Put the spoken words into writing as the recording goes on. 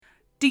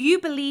Do you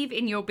believe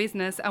in your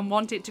business and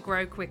want it to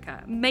grow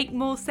quicker? Make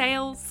more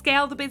sales?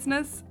 Scale the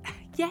business?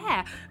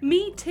 Yeah,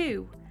 me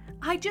too.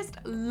 I just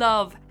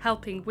love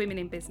helping women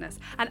in business,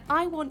 and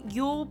I want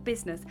your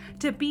business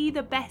to be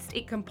the best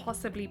it can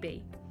possibly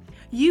be.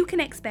 You can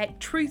expect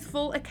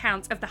truthful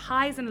accounts of the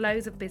highs and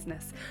lows of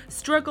business,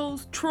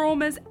 struggles,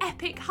 traumas,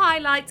 epic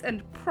highlights,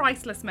 and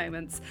priceless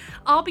moments.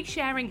 I'll be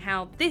sharing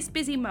how this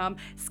busy mum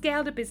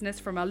scaled a business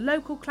from a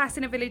local class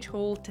in a village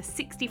hall to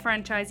 60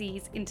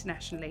 franchisees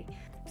internationally.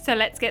 So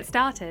let's get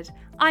started.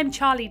 I'm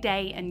Charlie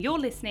Day, and you're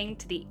listening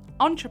to the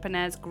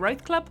Entrepreneurs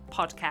Growth Club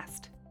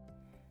podcast.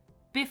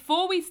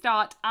 Before we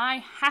start,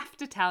 I have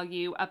to tell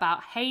you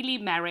about Hayley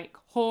Merrick,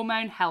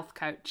 Hormone Health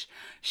Coach.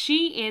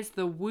 She is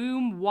the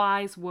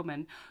womb-wise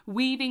woman,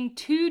 weaving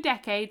 2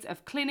 decades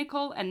of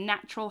clinical and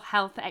natural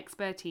health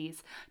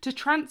expertise to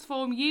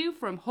transform you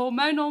from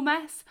hormonal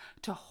mess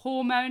to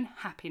hormone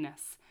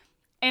happiness,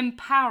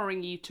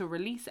 empowering you to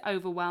release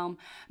overwhelm,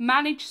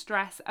 manage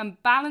stress,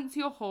 and balance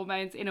your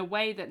hormones in a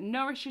way that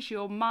nourishes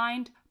your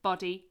mind,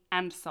 body,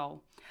 and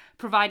soul.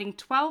 Providing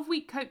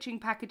 12-week coaching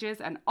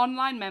packages and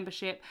online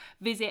membership,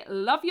 visit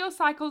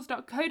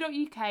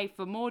loveyourcycles.co.uk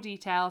for more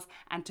details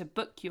and to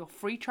book your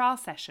free trial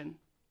session.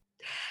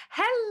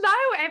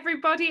 Hello,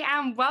 everybody,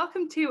 and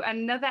welcome to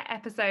another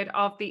episode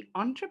of the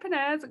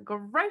Entrepreneurs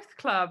Growth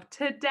Club.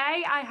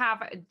 Today, I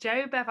have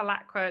Jo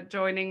Bevilacqua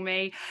joining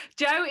me.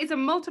 Jo is a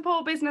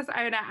multiple business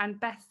owner and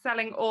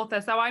best-selling author,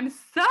 so I'm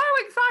so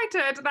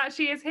excited that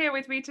she is here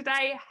with me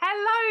today.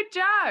 Hello,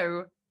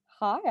 Jo.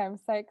 Hi, I'm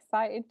so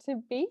excited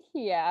to be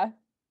here.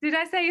 Did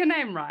I say your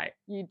name right?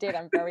 You did.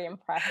 I'm very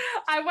impressed.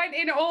 I went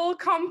in all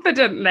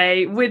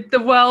confidently with the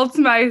world's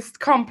most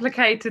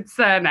complicated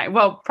surname.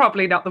 Well,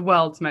 probably not the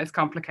world's most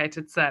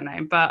complicated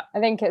surname, but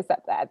I think it's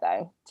up there,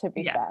 though, to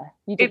be fair.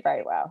 You did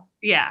very well.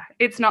 Yeah,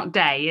 it's not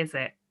Day, is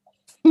it?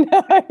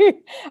 No,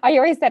 I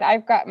always said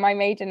my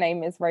maiden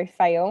name is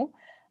Raphael.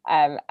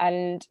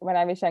 And when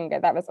I was younger,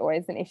 that was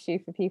always an issue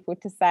for people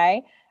to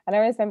say. And I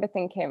always remember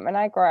thinking, when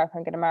I grow up,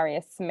 I'm going to marry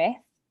a Smith,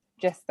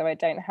 just so I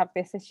don't have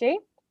this issue.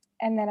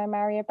 And then I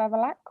marry a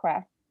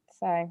Bevilacqua.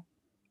 So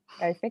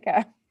go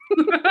figure.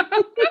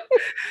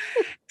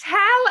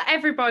 Tell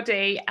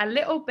everybody a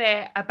little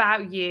bit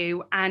about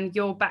you and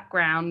your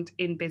background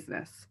in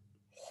business.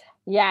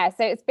 Yeah,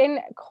 so it's been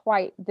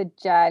quite the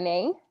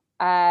journey.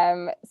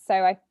 So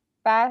I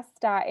first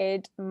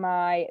started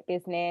my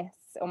business,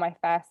 or my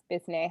first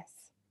business,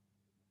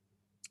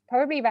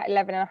 probably about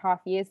 11 and a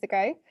half years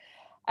ago.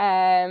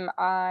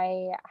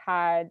 I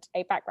had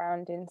a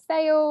background in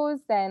sales,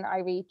 then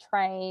I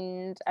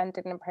retrained and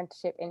did an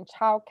apprenticeship in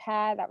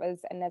childcare. That was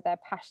another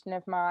passion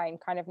of mine,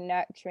 kind of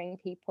nurturing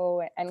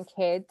people and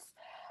kids.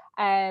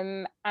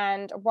 And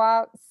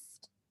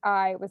whilst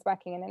I was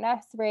working in a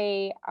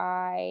nursery,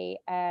 I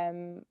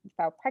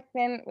fell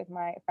pregnant with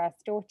my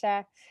first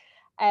daughter.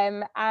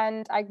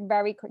 And I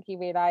very quickly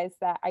realized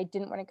that I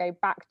didn't want to go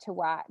back to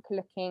work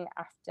looking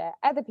after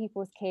other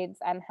people's kids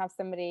and have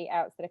somebody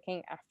else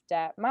looking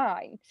after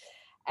mine.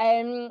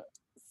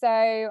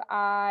 So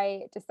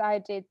I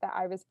decided that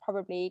I was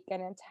probably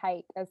going to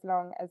take as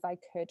long as I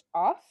could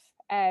off.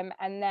 And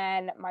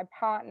then my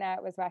partner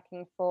was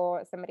working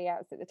for somebody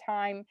else at the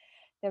time.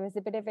 There was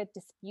a bit of a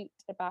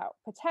dispute about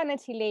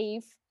paternity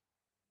leave.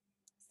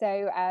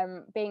 So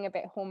being a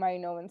bit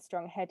hormonal and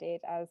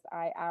strong-headed as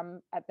I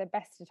am at the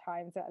best of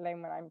times, let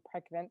alone when I'm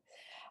pregnant,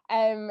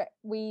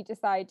 we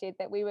decided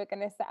that we were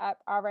going to set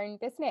up our own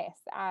business.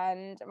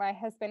 And my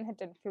husband had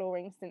done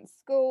flooring since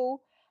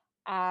school,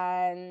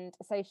 and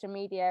social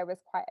media was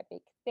quite a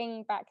big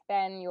thing back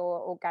then. Your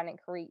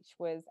organic reach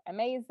was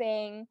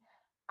amazing.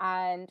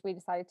 And we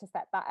decided to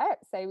set that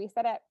up. So we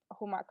set up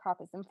Hallmark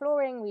Carpets and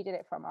Flooring. We did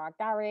it from our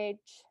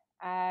garage.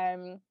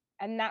 And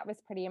that was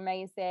pretty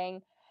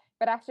amazing.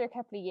 But after a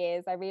couple of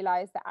years, I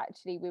realized that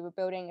actually we were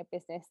building a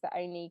business that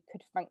only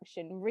could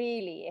function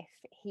really if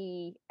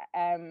he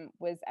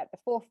was at the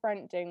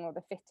forefront doing all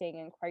the fitting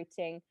and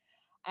quoting.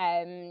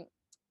 And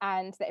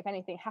that if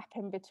anything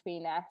happened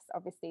between us,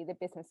 obviously the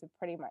business would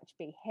pretty much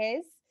be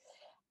his.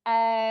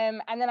 And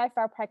then I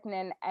fell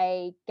pregnant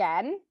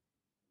again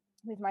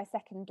with my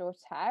second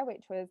daughter,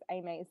 which was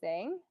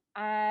amazing.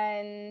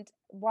 And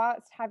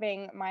whilst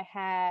having my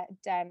hair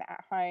done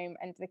at home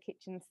under the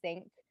kitchen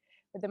sink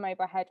with a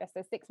mobile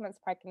hairdresser, 6 months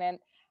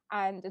pregnant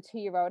and a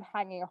 2-year-old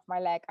hanging off my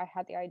leg, I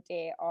had the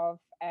idea of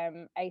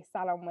a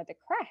salon with a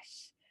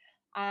creche.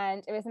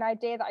 And it was an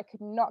idea that I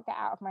could not get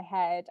out of my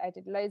head. I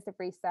did loads of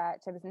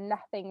research. There was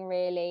nothing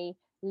really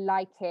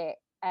like it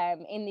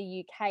in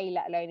the UK,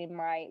 let alone in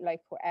my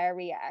local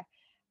area.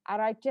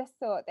 And I just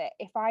thought that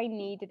if I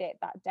needed it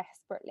that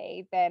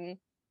desperately, then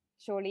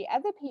surely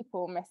other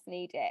people must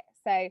need it.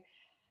 So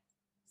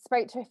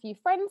spoke to a few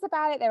friends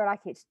about it. They were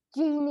like, it's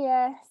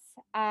genius.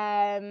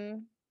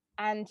 And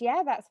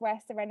yeah, that's where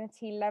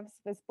Serenity Loves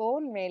was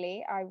born,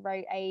 really. I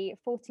wrote a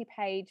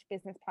 40-page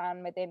business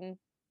plan within,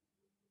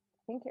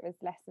 I think it was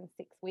less than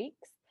 6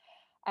 weeks.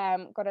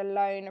 Got a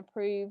loan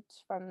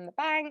approved from the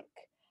bank.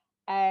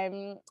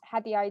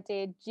 Had the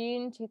idea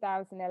June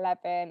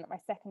 2011. My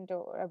second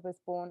daughter was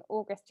born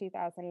August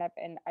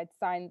 2011. I'd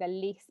signed the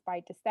lease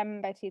by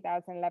December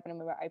 2011 and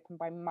we were open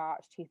by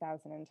March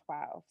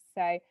 2012.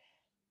 So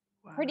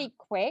Wow. pretty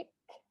quick.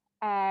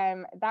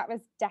 That was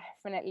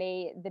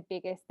definitely the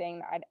biggest thing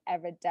that I'd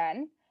ever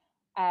done.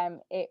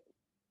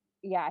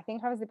 I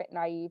think I was a bit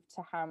naive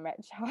to how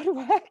much hard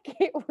work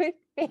it would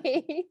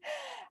be.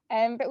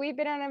 But we've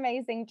been on an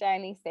amazing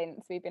journey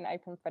since. We've been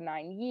open for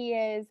 9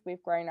 years.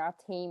 We've grown our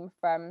team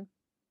from,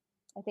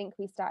 I think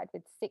we started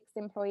with 6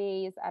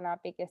 employees, and our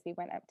biggest, we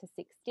went up to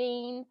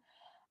 16.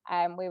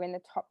 We're in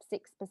the top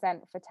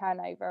 6% for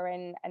turnover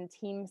and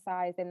team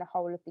size in the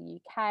whole of the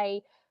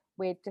UK.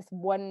 We're just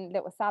one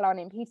little salon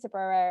in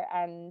Peterborough,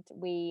 and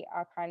we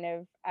are kind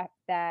of up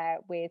there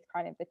with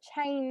kind of the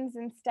chains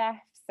and stuff.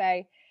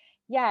 So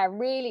yeah,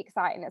 really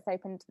exciting. It's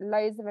opened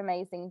loads of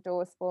amazing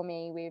doors for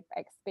me. We've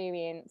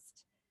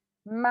experienced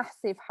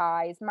massive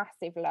highs,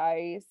 massive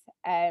lows.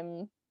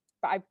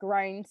 But I've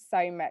grown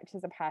so much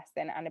as a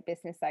person and a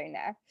business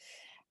owner.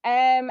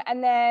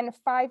 And then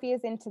 5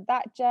 years into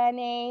that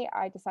journey,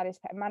 I decided to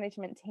put a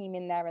management team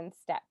in there and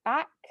step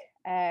back,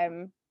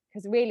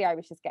 because really I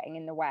was just getting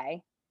in the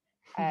way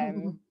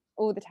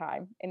all the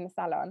time in the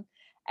salon.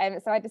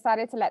 So I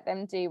decided to let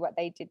them do what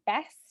they did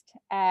best,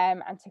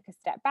 and took a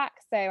step back.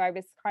 So I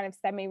was kind of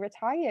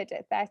semi-retired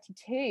at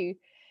 32,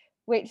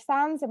 which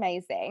sounds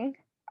amazing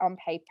on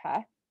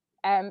paper.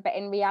 But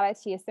in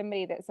reality, as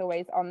somebody that's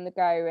always on the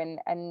go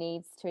and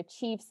needs to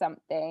achieve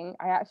something,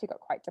 I actually got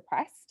quite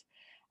depressed.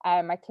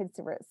 My kids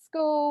were at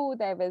school.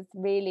 There was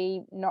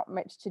really not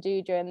much to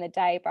do during the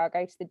day, but I'll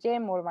go to the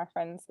gym. All of my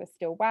friends were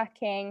still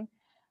working.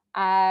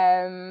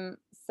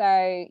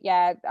 So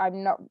yeah,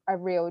 I'm not a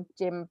real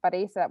gym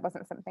buddy, so that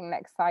wasn't something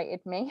that excited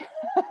me.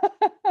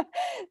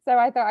 So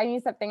I thought I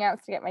need something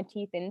else to get my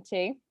teeth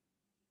into.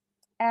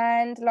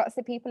 And lots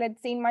of people had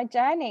seen my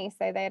journey,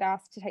 so they'd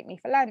asked to take me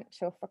for lunch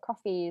or for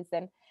coffees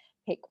and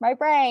pick my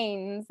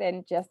brains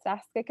and just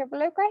ask a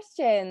couple of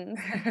questions.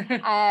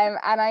 And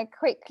I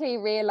quickly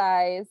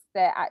realized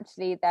that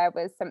actually there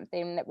was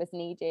something that was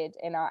needed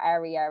in our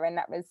area, and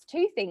that was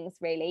 2 things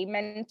really: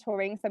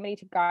 mentoring, somebody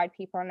to guide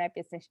people on their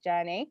business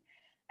journey,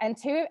 and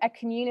 2, a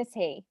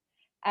community.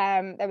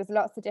 There was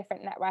lots of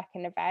different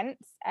networking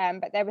events,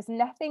 but there was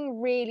nothing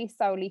really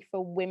solely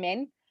for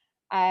women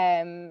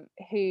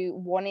who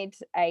wanted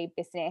a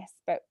business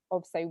but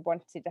also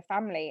wanted a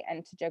family,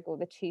 and to juggle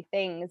the 2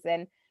 things.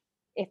 And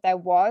if there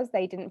was,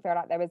 they didn't feel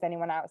like there was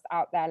anyone else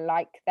out there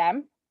like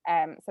them.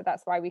 So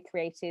that's why we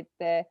created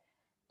the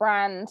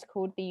brand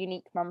called The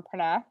Unique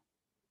Mompreneur.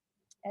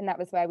 And that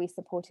was where we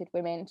supported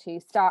women to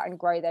start and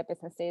grow their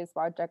businesses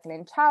while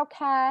juggling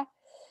childcare.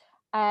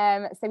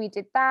 So we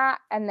did that,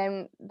 and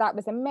then that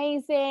was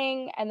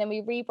amazing. And then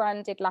we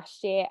rebranded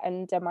last year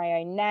under my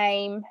own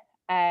name,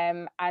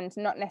 and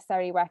not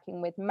necessarily working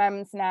with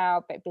mums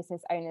now, but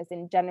business owners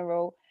in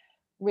general,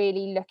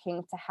 really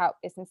looking to help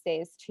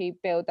businesses to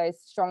build those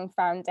strong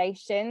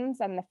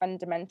foundations and the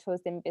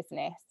fundamentals in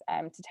business,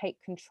 to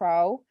take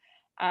control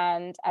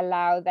and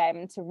allow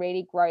them to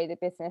really grow the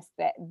business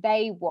that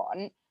they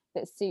want,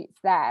 that suits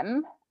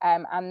them,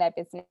 and their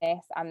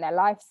business and their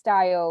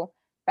lifestyle,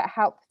 but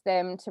help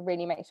them to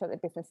really make sure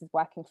that business is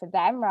working for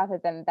them rather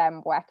than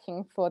them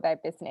working for their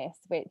business,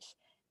 which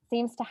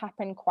seems to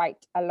happen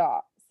quite a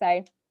lot.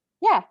 So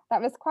yeah,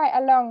 that was quite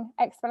a long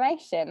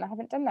explanation. I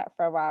haven't done that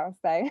for a while,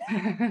 so.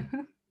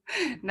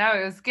 No,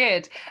 it was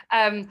good.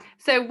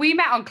 So we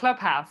met on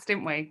Clubhouse,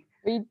 didn't we?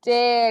 We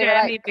did. We're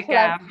like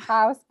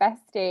Clubhouse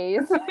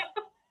besties.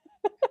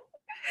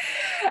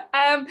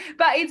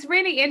 But it's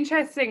really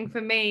interesting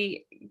for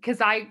me,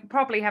 because I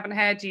probably haven't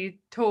heard you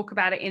talk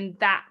about it in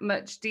that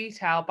much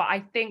detail, but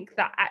I think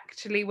that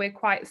actually we're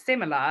quite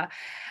similar.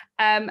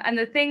 And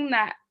the thing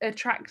that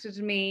attracted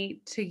me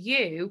to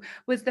you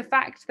was the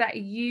fact that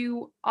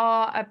you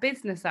are a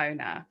business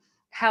owner,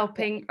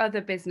 helping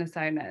other business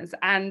owners.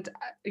 And,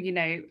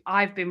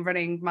 I've been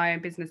running my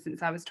own business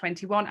since I was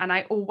 21, and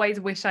I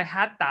always wish I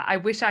had that. I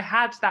wish I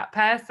had that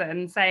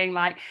person saying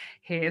like,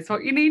 here's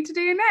what you need to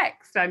do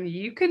next, and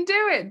you can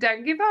do it.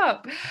 Don't give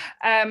up.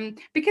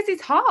 Because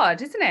it's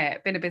hard, isn't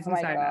it? Being a business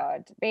owner.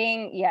 God.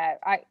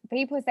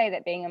 People say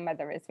that being a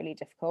mother is really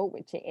difficult,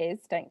 which it is,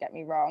 don't get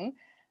me wrong.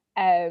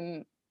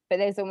 But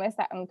there's almost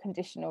that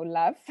unconditional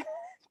love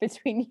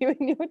between you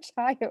and your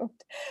child.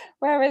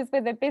 Whereas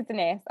with a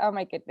business, oh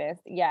my goodness,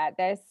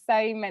 there's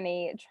so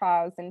many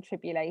trials and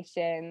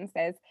tribulations.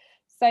 There's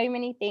so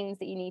many things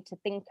that you need to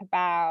think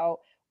about.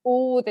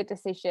 All the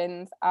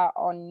decisions are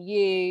on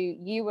you.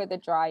 You are the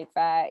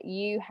driver.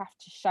 You have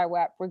to show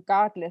up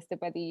regardless of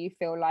whether you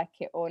feel like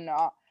it or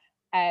not.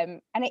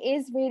 And it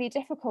is really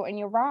difficult. And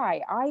you're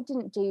right. I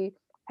didn't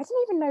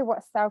even know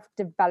what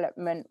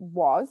self-development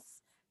was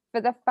for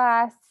the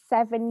first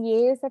 7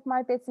 years of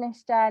my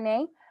business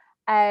journey.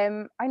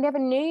 I never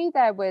knew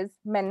there was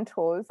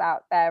mentors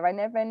out there. I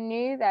never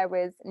knew there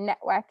was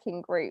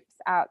networking groups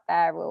out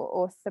there,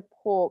 or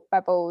support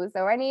bubbles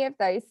or any of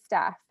those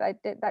stuff. I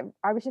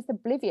was just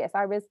oblivious.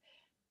 I was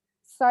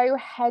so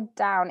head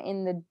down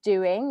in the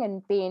doing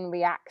and being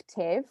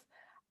reactive,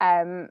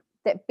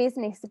 that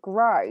business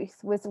growth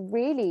was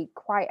really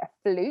quite a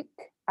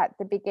fluke at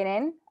the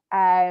beginning.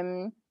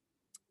 And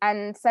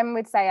some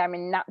would say I'm a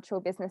natural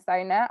business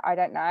owner. I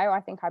don't know.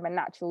 I think I'm a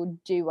natural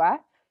doer,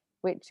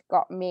 which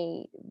got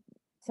me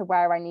to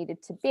where I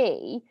needed to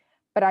be.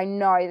 But I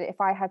know that if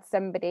I had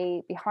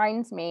somebody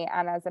behind me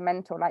and as a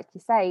mentor, like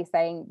you say,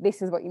 saying,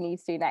 this is what you need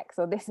to do next,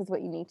 or this is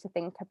what you need to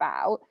think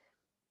about,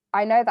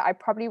 I know that I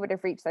probably would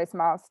have reached those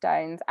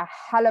milestones a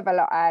hell of a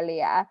lot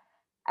earlier.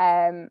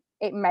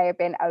 It may have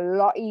been a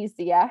lot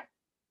easier.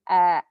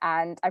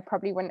 And I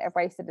probably wouldn't have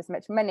wasted as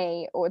much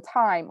money or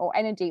time or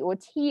energy or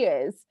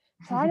tears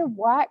trying to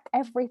work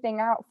everything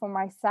out for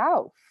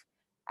myself.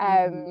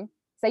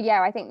 So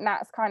yeah, I think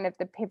that's kind of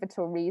the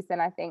pivotal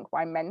reason I think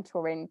why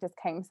mentoring just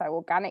came so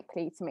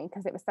organically to me,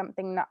 because it was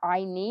something that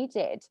I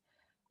needed.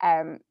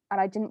 And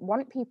I didn't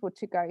want people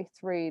to go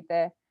through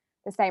the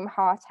same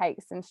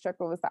heartaches and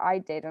struggles that I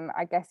did. And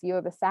I guess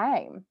you're the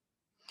same.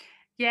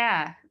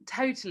 Yeah,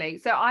 totally.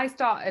 So I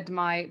started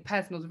my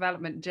personal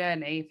development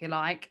journey, if you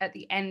like, at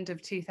the end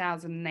of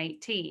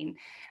 2018.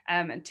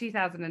 And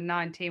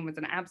 2019 was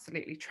an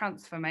absolutely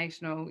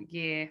transformational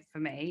year for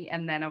me.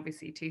 And then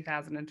obviously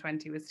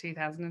 2020 was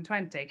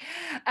 2020.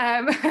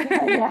 Yeah,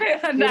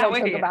 And we now won't we're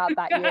talk here. about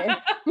that year.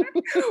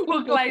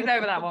 We'll glaze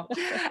over that one.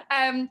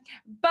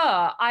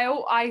 But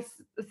I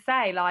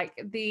say, like,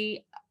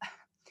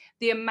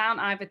 the amount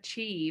I've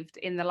achieved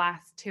in the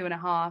last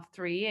 2.5,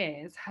 3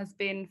 years has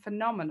been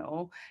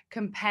phenomenal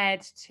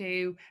compared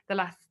to the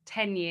last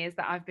 10 years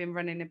that I've been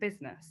running a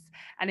business.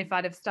 And if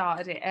I'd have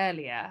started it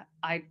earlier,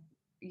 I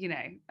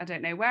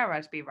don't know where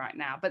I'd be right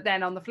now. But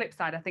then on the flip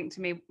side, I think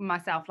to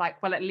myself,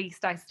 like, well, at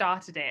least I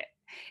started it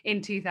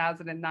in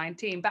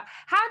 2019. But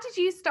how did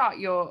you start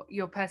your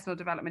personal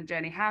development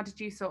journey? How did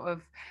you sort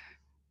of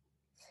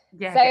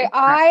get So into that?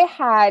 I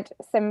had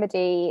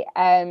somebody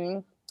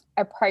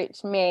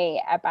approach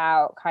me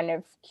about kind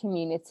of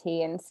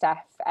community and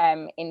stuff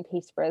in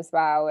Peterborough as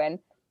well. And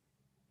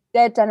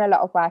they'd done a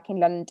lot of work in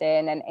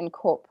London and in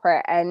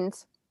corporate, and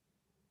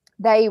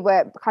they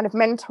were kind of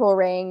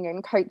mentoring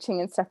and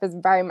coaching and stuff as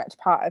very much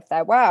part of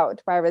their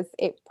world, whereas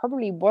it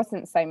probably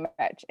wasn't so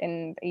much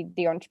in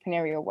the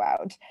entrepreneurial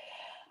world.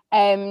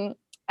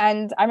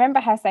 And I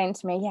remember her saying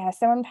to me, yeah,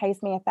 someone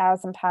pays me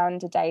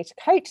 £1,000 a day to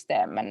coach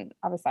them. And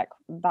I was like,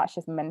 that's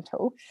just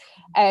mental.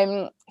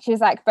 She was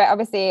like, but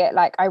obviously,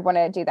 like, I want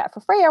to do that for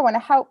free. I want to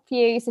help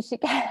you. So she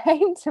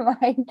came to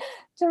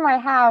my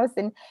house,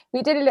 and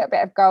we did a little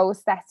bit of goal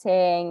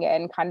setting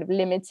and kind of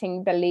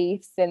limiting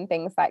beliefs and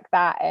things like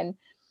that. And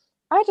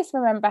I just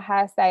remember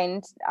her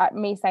saying,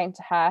 me saying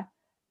to her,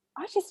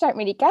 I just don't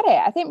really get it.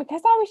 I think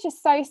because I was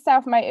just so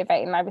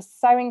self-motivated and I was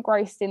so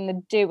engrossed in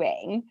the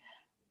doing,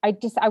 my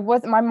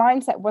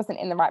mindset wasn't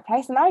in the right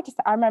place. And I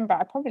remember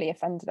I probably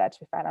offended her, to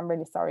be fair, and I'm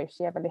really sorry if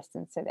she ever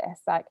listens to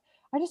this. Like,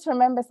 I just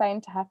remember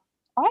saying to her,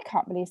 I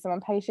can't believe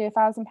someone pays you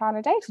 £1,000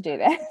 a day to do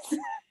this.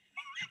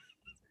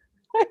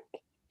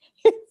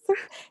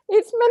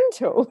 It's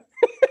mental.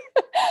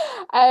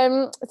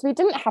 So we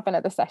didn't have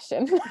another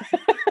session.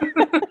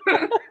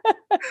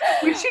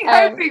 Was she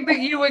hoping that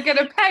you were going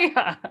to pay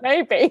her?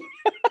 Maybe.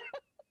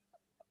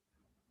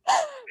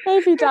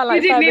 Maybe down,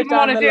 like, you didn't further even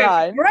want down to the do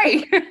line. it for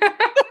free.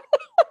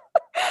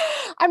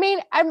 I mean,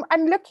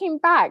 I'm looking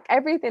back,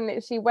 everything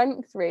that she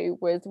went through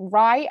was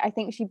right. I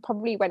think she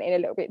probably went in a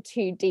little bit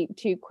too deep,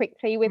 too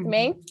quickly with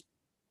me.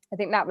 I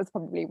think that was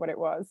probably what it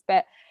was.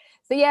 But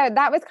so yeah,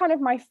 that was kind of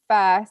my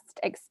first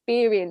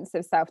experience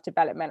of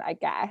self-development, I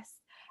guess.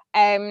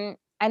 And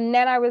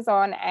then I was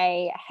on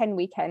a hen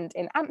weekend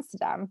in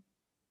Amsterdam.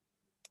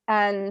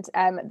 And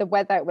the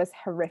weather was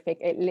horrific.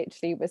 It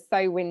literally was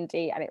so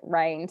windy and it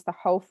rained the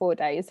whole 4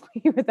 days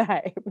we were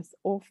there. It was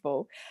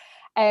awful.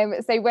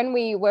 So when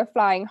we were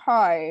flying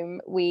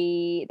home,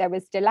 there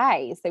was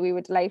delays. So we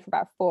were delayed for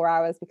about 4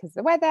 hours because of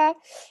the weather.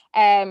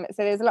 So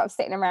there's a lot of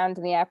sitting around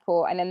in the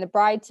airport. And then the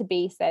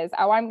bride-to-be says,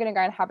 oh, I'm going to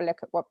go and have a look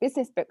at what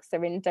business books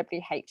are in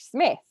WH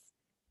Smith.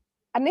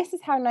 And this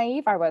is how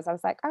naive I was. I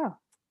was like, oh,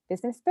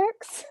 business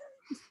books?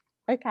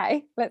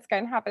 Okay, let's go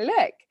and have a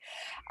look.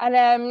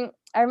 And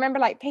I remember,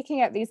 like,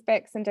 picking up these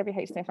books in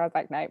WH Smith. I was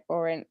like, no,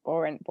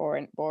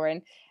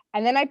 boring.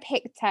 And then I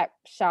picked up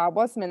Shah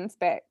Wasman's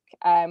book,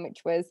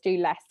 which was Do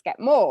Less, Get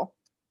More.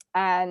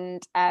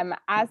 And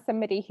as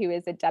somebody who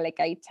is a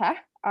delegator,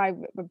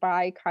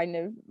 by kind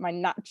of my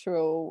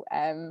natural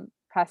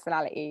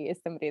personality is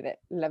somebody that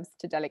loves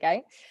to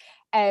delegate.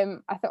 I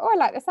thought, oh, I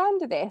like the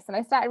sound of this. And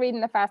I started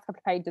reading the first couple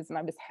of pages and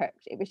I was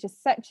hooked. It was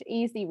just such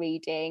easy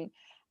reading.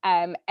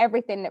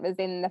 Everything that was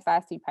in the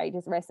first 2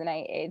 pages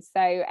resonated. So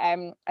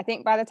I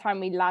think by the time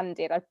we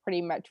landed, I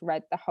pretty much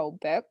read the whole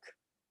book.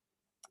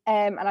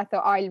 And I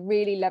thought, I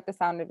really love the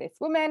sound of this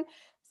woman.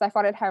 So I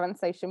followed her on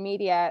social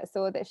media,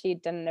 saw that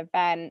she'd done an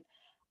event.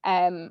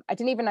 I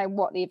didn't even know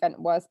what the event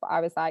was, but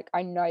I was like,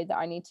 I know that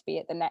I need to be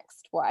at the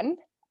next one.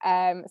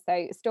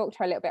 So stalked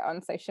her a little bit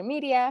on social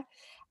media,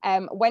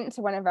 went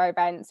to one of her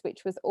events,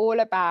 which was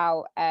all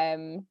about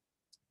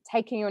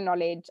taking your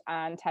knowledge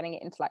and turning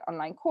it into, like,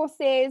 online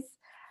courses.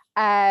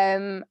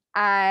 And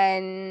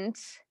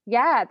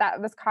yeah,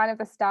 that was kind of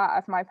the start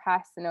of my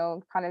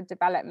personal kind of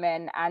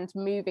development and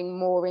moving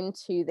more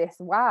into this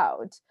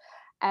world.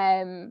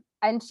 And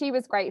she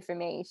was great for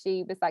me.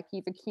 She was like,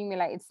 you've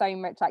accumulated so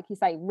much, like you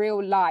say,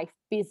 real life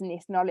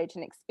business knowledge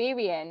and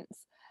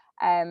experience,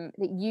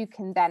 that you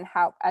can then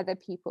help other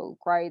people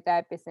grow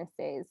their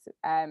businesses.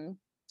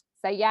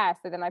 So yeah,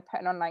 so then I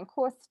put an online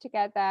course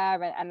together,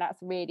 and that's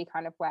really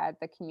kind of where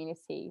the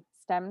community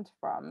stemmed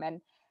from.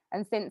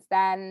 And since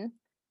then,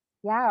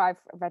 yeah, I've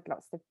read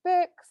lots of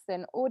books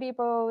and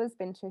audibles,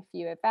 been to a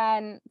few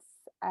events.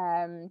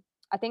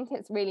 I think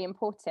it's really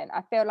important.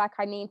 I feel like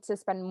I need to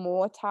spend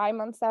more time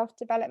on self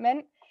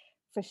development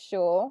for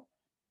sure.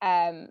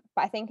 But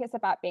I think it's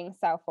about being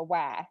self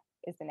aware,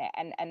 isn't it?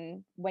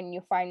 And when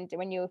you find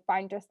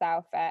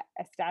yourself at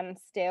a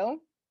standstill,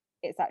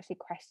 it's actually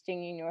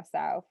questioning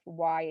yourself.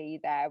 Why are you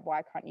there?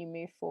 Why can't you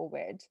move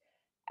forward?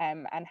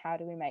 And how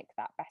do we make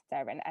that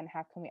better? And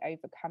how can we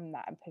overcome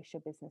that and push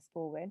your business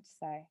forward?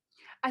 So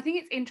I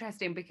think it's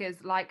interesting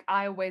because, like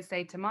I always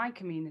say to my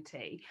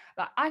community,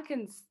 that I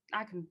can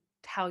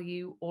tell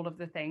you all of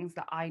the things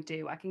that I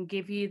do. I can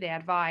give you the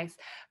advice,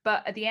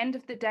 but at the end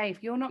of the day,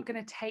 if you're not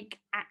going to take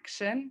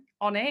action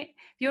on it,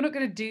 if you're not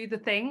going to do the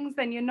things,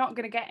 then you're not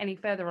going to get any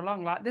further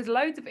along. Like, there's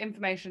loads of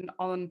information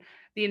on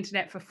the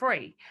internet for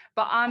free,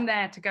 but I'm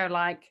there to go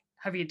like,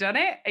 have you done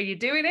it? Are you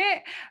doing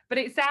it? But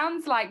it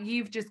sounds like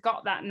you've just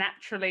got that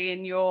naturally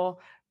in your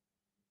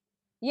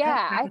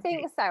yeah, I personality.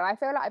 think so. I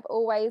feel like I've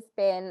always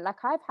been like,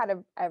 I've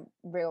had a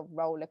real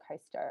roller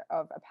coaster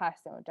of a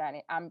personal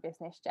journey and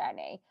business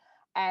journey.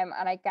 And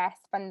I guess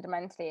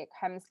fundamentally it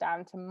comes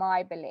down to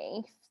my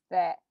belief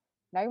that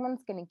no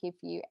one's going to give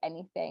you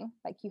anything.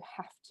 Like, you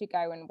have to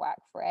go and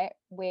work for it.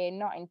 We're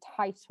not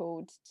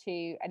entitled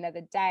to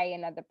another day,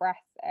 another breath,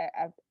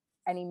 of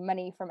any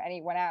money from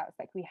anyone else.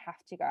 Like, we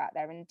have to go out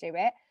there and do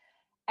it.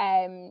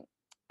 Um,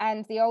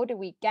 and the older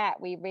we get,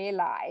 we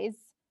realize,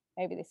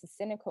 maybe this is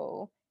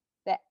cynical,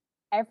 that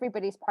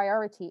everybody's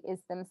priority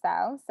is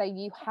themselves. So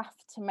you have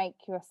to make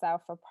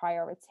yourself a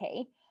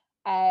priority.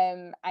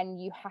 And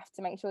you have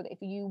to make sure that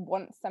if you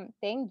want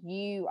something,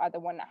 you are the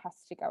one that has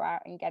to go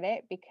out and get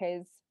it,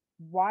 because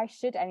why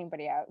should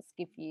anybody else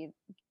give you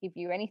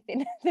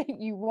anything that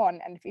you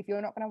want, and if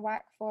you're not going to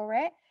work for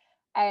it?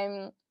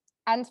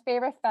 And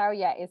fear of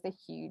failure is a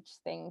huge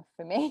thing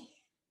for me.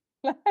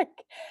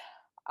 Like,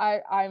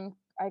 I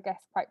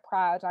guess quite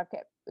proud. I've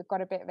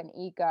got a bit of an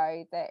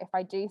ego that if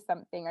I do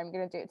something, I'm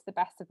going to do it to the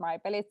best of my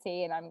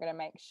ability, and I'm going to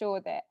make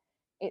sure that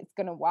it's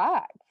going to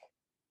work.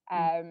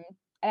 Um,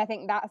 and I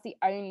think that's the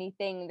only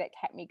thing that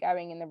kept me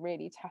going in the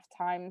really tough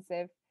times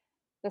of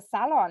the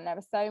salon. There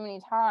were so many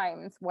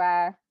times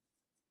where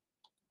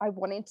I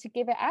wanted to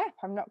give it up.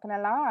 I'm not going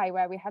to lie,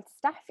 where we had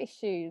staff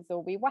issues,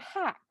 or we were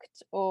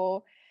hacked,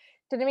 or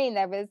do you know what I mean?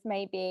 There was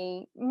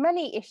maybe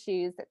money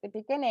issues at the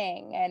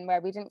beginning, and where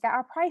we didn't get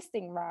our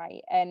pricing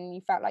right, and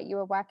you felt like you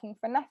were working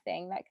for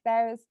nothing. Like,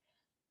 there's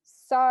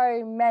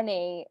so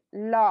many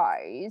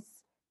lows,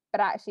 but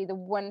actually the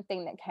one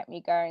thing that kept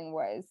me going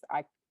was,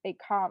 it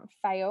can't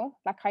fail.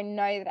 Like, I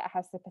know that it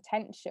has the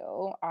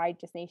potential. I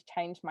just need to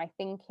change my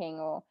thinking,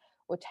 or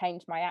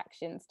change my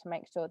actions to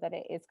make sure that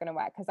it is going to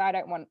work, because I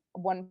don't want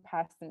one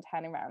person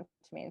turning around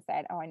to me and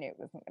saying, oh, I knew it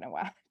wasn't going to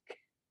work.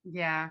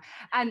 Yeah.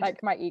 And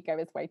Like, my ego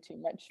is way too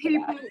much for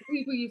people that.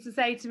 people used to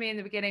say to me in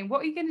the beginning,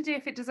 what are you going to do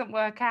if it doesn't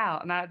work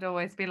out? And I'd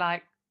always be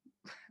like,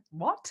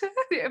 what?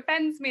 It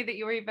offends me that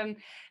you're even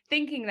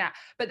thinking that.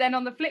 But then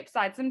on the flip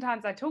side,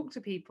 sometimes I talk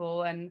to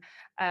people, and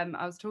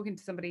I was talking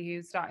to somebody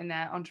who's starting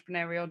their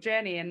entrepreneurial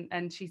journey,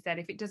 and she said,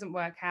 if it doesn't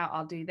work out,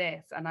 I'll do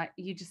this. And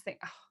you just think,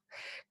 oh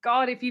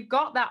God, if you've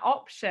got that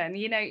option,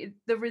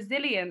 the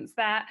resilience,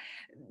 that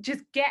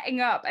just getting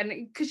up, and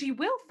because you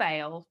will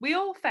fail, we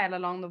all fail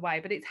along the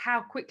way, but it's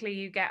how quickly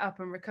you get up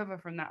and recover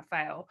from that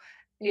fail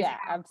is Yeah,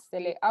 how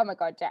absolutely. Oh my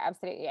God, yeah,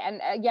 absolutely. And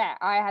yeah,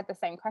 I had the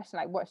same question,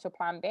 like, what's your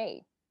plan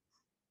B?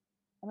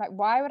 I'm like,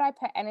 why would I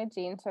put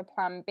energy into a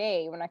plan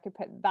B when I could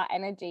put that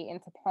energy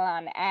into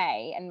plan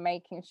A and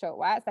making sure it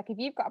works? Like, if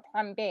you've got a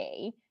plan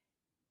B,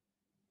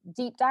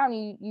 deep down,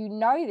 you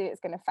know that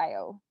it's going to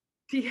fail.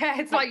 yeah,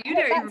 it's Like, like you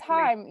put don't that even believe.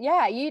 time,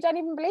 yeah, you don't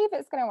even believe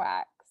it's going to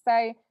work.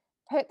 So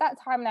put that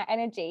time and that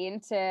energy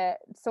into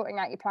sorting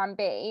out your plan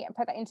B, and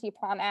put that into your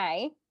plan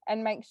A,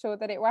 and make sure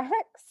that it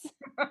works.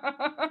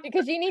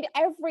 Because you need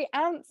every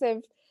ounce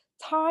of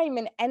time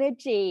and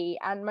energy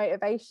and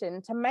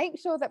motivation to make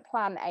sure that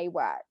plan A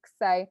works.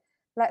 So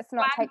let's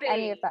not Plan take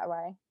any of B that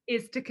away.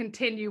 is to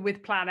continue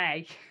with plan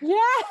A. Yeah,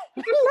 I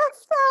love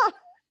that.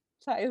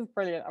 That is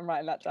brilliant. I'm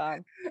writing that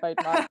down.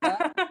 Trademark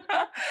that.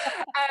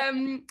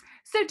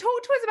 So talk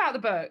to us about the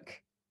book.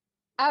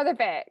 Oh, the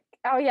book.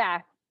 Oh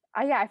yeah.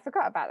 Oh yeah, I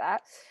forgot about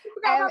that. You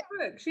forgot Um, about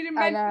the book. She didn't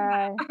I mention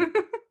know.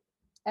 that.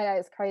 I know,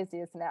 it's crazy,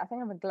 isn't it? I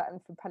think I'm a glutton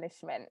for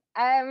punishment.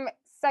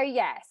 So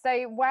yeah,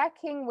 so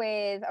working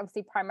with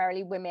obviously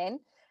primarily women,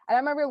 and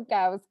I'm a real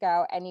girl's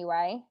girl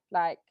anyway.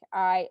 Like,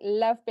 I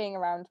love being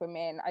around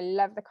women. I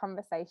love the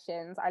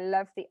conversations. I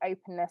love the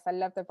openness. I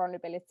love the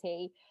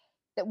vulnerability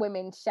that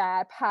women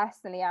share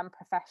personally and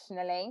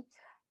professionally.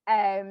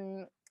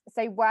 Um,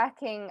 so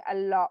working a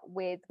lot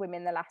with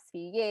women the last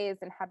few years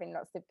and having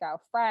lots of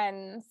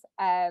girlfriends,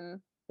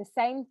 the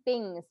same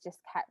things just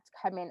kept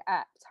coming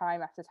up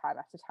time after time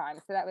after time.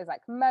 So that was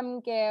like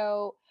mum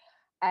guilt,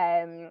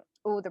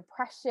 all the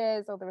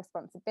pressures, all the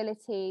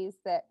responsibilities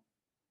that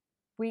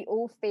we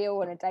all feel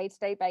on a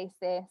day-to-day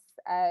basis.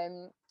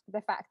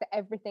 The fact that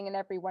everything and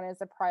everyone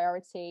is a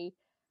priority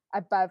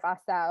above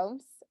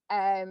ourselves.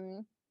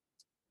 And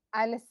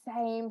the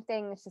same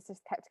things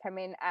just kept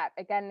coming up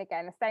again and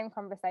again, the same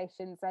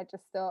conversations. I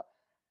just thought,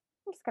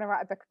 I'm just going to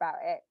write a book about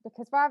it,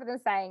 because rather than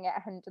saying it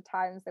 100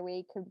 times a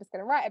week, I'm just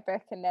going to write a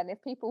book. And then if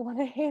people want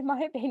to hear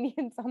my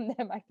opinions on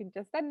them, I can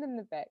just send them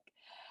the book.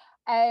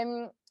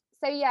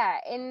 So yeah,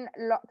 in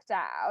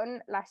lockdown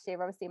last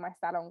year, obviously my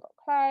salon got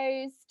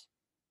closed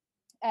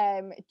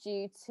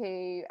due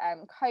to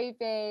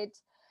COVID.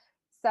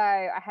 So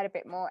I had a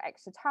bit more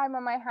extra time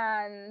on my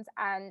hands,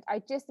 and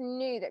I just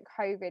knew that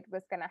COVID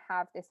was going to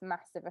have this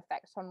massive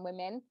effect on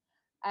women,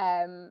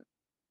 um,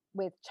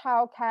 with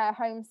childcare,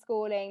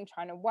 homeschooling,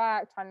 trying to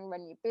work, trying to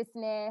run your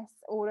business,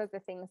 all of the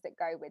things that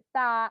go with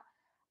that.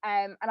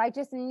 And I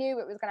just knew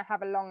it was going to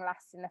have a long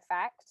lasting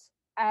effect.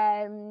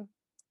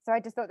 So I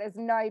just thought there's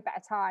no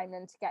better time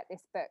than to get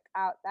this book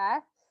out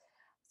there.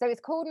 So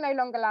it's called No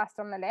Longer Last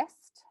on the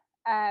List.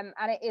 And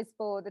it is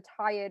for the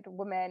tired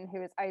woman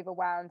who is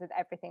overwhelmed with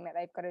everything that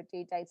they've got to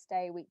do day to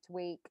day, week to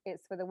week.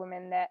 It's for the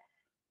woman that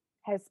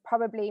has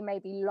probably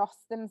maybe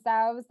lost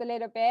themselves a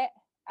little bit,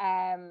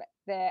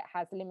 that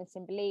has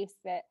limiting beliefs,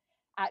 that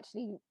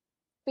actually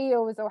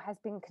feels or has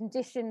been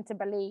conditioned to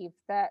believe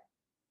that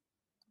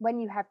when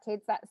you have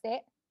kids, that's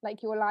it,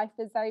 like your life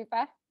is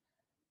over.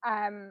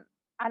 And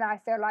I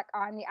feel like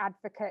I'm the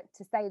advocate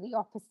to say the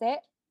opposite.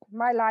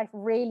 My life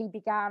really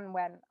began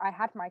when I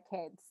had my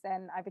kids,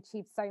 and I've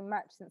achieved so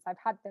much since I've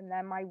had them.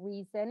 They're my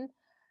reason,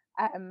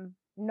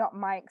 not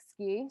my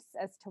excuse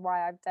as to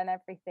why I've done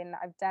everything that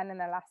I've done in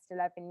the last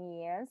 11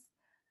 years.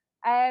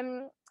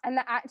 And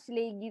that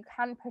actually you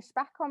can push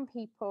back on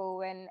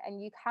people,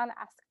 and you can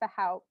ask for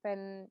help,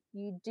 and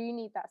you do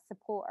need that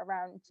support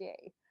around you.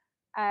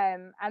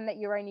 And that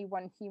you're only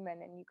one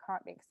human and you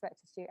can't be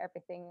expected to do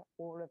everything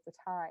all of the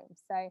time.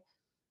 So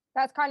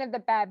that's kind of the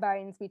bare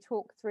bones. We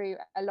talk through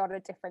a lot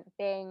of different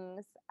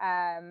things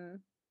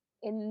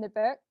in the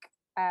book.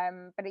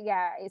 But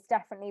yeah, it's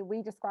definitely,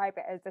 we describe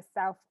it as a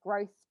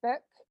self-growth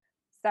book.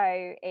 So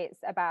it's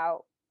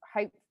about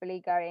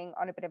hopefully going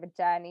on a bit of a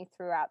journey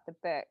throughout the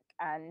book,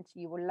 and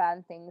you will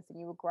learn things and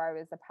you will grow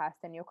as a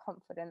person. Your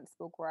confidence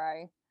will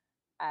grow,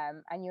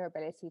 and your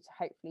ability to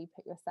hopefully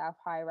put yourself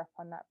higher up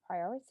on that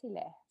priority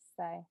list.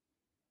 So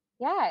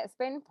yeah, it's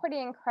been pretty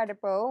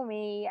incredible.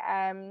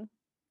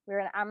 We're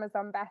an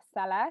Amazon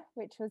bestseller,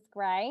 which was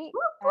great.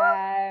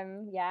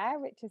 Yeah,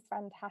 which is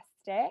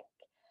fantastic.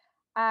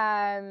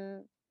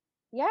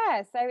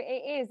 Yeah, so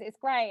it's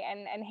great.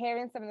 And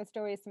hearing some of the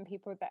stories from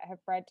people that have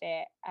read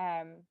it,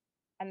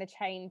 and the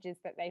changes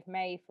that they've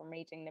made from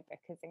reading the book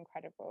is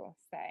incredible.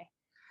 So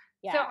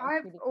So yeah, I'm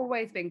I've really glad.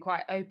 always been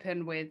quite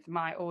open with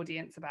my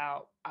audience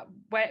about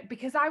where,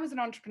 because I was an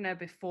entrepreneur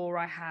before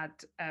I had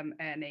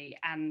Ernie,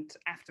 and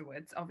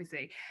afterwards,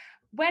 obviously.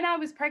 When I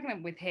was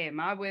pregnant with him,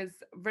 I was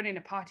running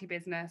a party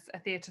business, a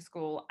theatre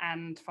school,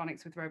 and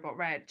phonics with Robot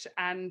Reg.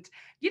 And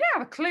you don't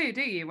have a clue,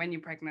 do you, when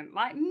you're pregnant?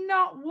 Like,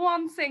 not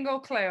one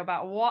single clue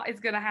about what is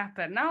going to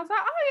happen. And I was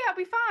like, oh, yeah, I'll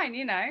be fine,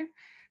 you know.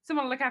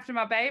 Someone will look after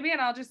my baby, and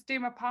I'll just do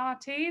my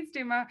parties,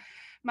 do my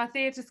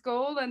theatre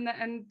school,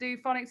 and do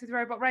phonics with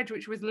Robot Reg,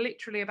 which was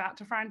literally about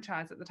to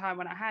franchise at the time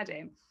when I had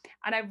him.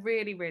 And I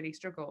really, really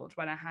struggled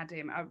when I had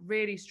him. I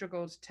really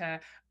struggled to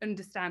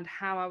understand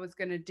how I was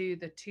going to do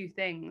the two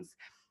things.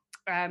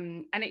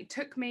 And it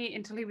took me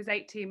until he was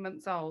 18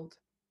 months old.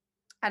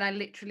 And I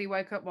literally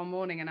woke up one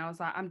morning and I was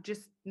like, I'm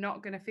just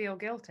not going to feel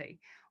guilty.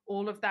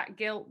 All of that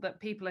guilt that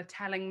people are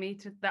telling me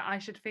that I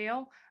should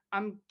feel,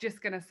 I'm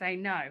just going to say,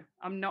 no,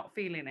 I'm not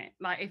feeling it.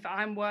 Like, if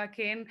I'm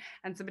working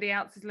and somebody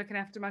else is looking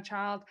after my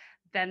child,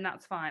 then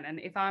that's fine. And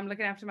if I'm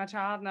looking after my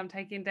child and I'm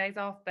taking days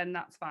off, then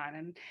that's fine.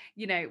 And,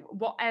 you know,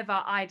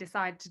 whatever I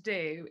decide to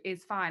do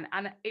is fine.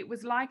 And it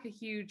was like a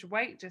huge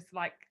weight just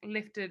like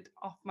lifted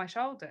off my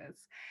shoulders.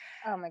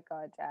 Oh my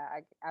God, yeah,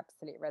 I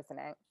absolutely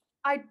resonate.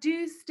 I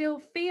do still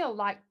feel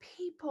like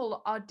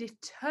people are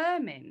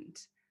determined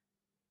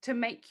to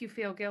make you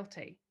feel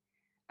guilty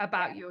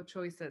about Yeah. your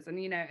choices.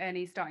 And, you know,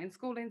 Ernie's starting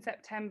school in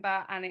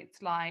September, and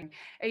it's like,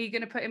 are you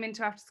going to put him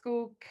into after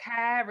school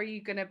care? Are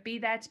you going to be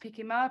there to pick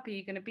him up? Are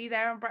you going to be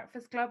there on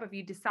Breakfast Club? Have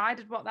you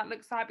decided what that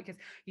looks like? Because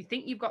you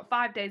think you've got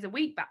 5 days a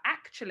week, but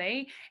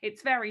actually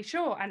it's very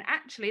short. And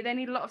actually they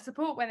need a lot of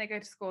support when they go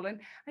to school. And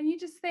you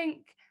just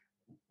think,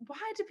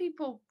 why do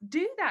people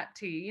do that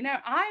to you? You know,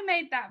 I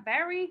made that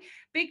very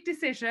big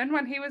decision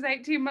when he was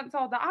 18 months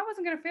old that I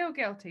wasn't going to feel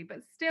guilty,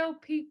 but still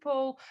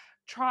people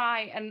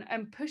try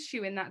and push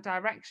you in that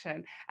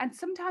direction. And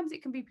sometimes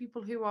it can be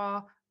people who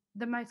are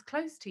the most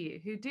close to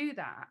you who do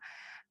that.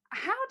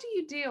 How do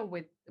you deal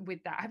with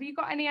that? Have you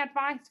got any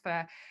advice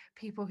for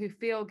people who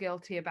feel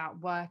guilty about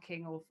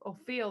working or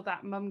feel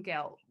that mum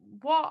guilt?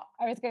 What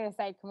I was going to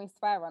say, can we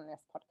swear on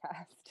this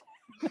podcast?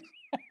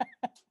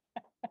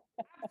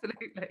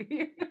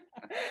 absolutely.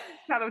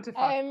 Tell them to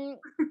fuck. um,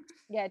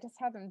 yeah, just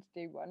have them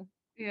to do one.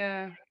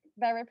 Yeah.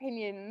 Their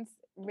opinions,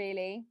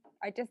 really.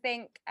 I just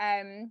think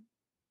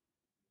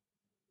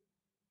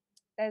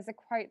there's a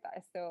quote that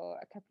I saw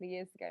a couple of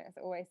years ago, and it's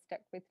always stuck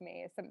with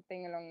me. It's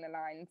something along the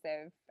lines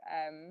of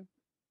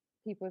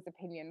people's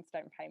opinions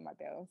don't pay my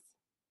bills.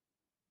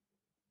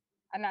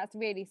 And that's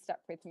really stuck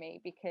with me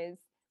because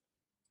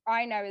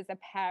I know as a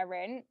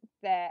parent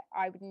that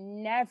I would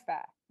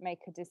never make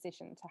a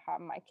decision to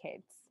harm my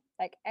kids.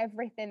 Like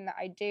everything that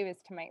I do is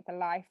to make the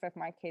life of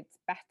my kids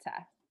better.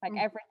 Like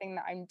Mm. everything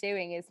that I'm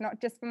doing is not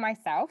just for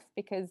myself,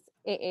 because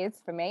it is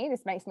for me.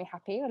 This makes me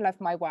happy. I love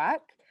my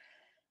work.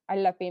 I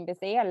love being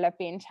busy. I love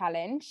being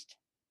challenged.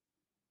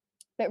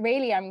 But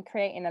really I'm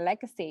creating a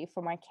legacy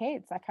for my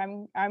kids. Like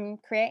I'm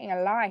creating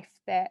a life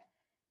that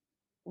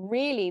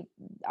really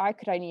I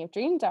could only have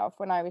dreamed of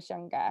when I was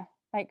younger.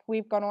 Like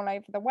we've gone all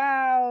over the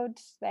world.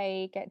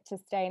 They get to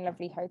stay in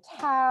lovely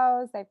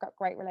hotels. They've got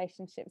great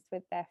relationships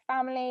with their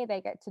family.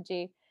 They get to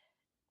do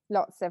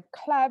lots of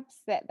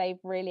clubs that they've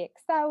really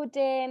excelled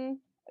in.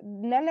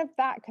 None of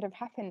that could have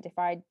happened if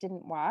I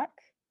didn't work.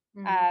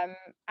 Mm.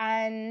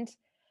 And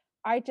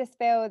I just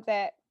feel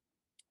that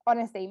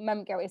honestly,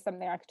 mum guilt is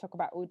something I could talk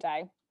about all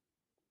day.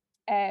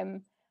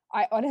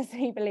 I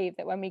honestly believe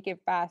that when we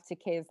give birth to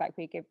kids, like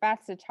we give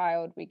birth to a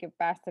child, we give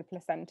birth to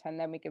placenta, and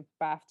then we give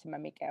birth to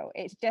mummy guilt.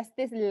 It's just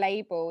this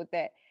label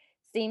that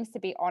seems to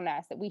be on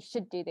us that we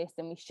should do this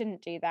and we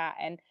shouldn't do that.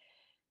 And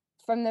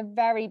from the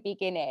very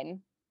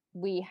beginning,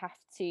 we have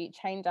to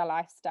change our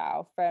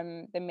lifestyle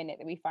from the minute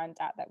that we find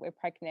out that we're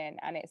pregnant,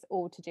 and it's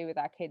all to do with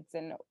our kids,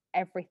 and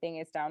everything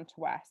is down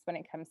to us when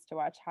it comes to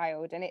our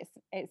child. And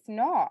it's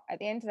not. At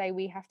the end of the day,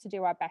 we have to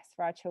do our best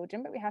for our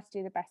children, but we have to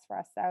do the best for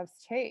ourselves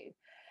too.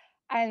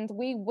 And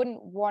we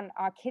wouldn't want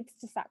our kids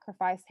to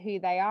sacrifice who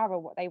they are or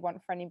what they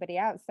want for anybody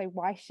else. So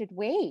why should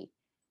we?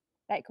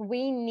 Like,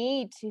 we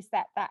need to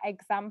set that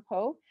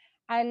example.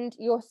 And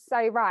you're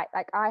so right.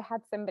 Like, I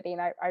had somebody,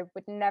 and I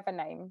would never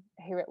name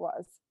who it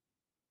was,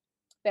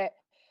 but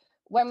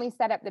when we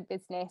set up the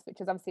business, which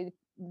was obviously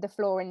the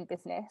flooring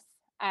business,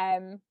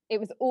 it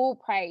was all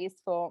praise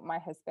for my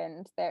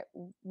husband that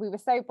we were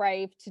so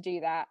brave to do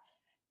that.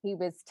 He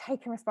was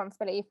taking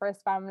responsibility for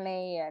his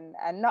family and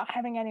not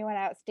having anyone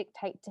else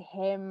dictate to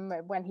him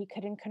when he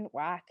could and couldn't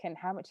work and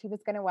how much he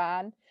was going to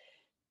earn.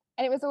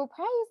 And it was all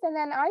praise. And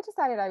then I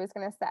decided I was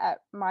going to set up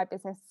my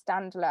business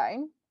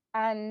standalone.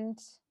 And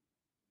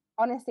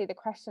honestly, the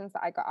questions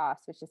that I got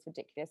asked was just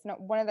ridiculous.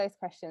 Not one of those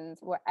questions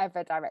were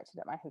ever directed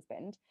at my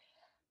husband.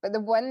 But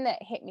the one that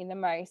hit me the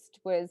most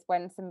was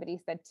when somebody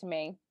said to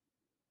me,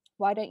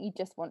 "Why don't you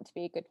just want to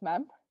be a good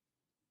mum?"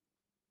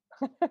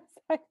 It's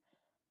like,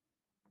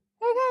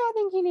 okay, I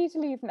think you need to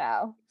leave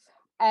now.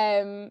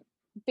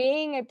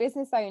 Being a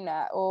business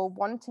owner or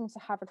wanting to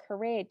have a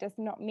career does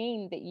not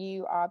mean that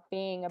you are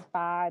being a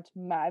bad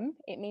mum.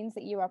 It means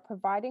that you are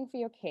providing for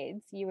your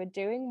kids, you are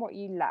doing what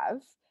you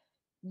love,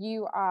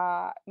 you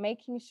are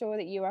making sure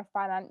that you are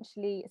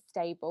financially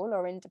stable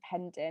or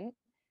independent.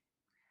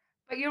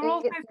 But you're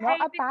also It's not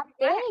a paving bad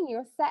the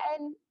way.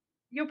 thing.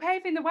 You're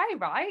paving the way,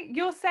 right?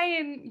 You're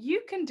saying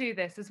you can do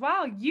this as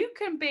well. You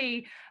can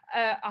be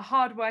a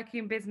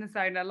hardworking business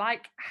owner.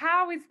 Like,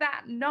 how is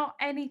that not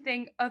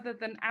anything other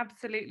than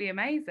absolutely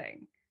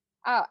amazing?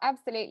 Oh,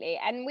 absolutely.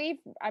 And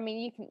I mean,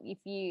 you can, if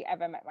you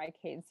ever met my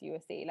kids, you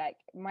will see, like,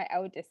 my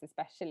eldest,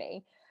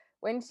 especially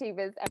when she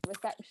was at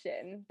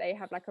reception, they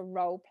have like a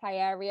role play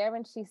area,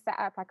 and she set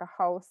up like a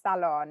whole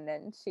salon,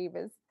 and she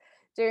was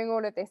doing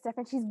all of this stuff.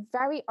 And she's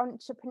very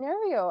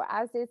entrepreneurial,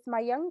 as is my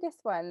youngest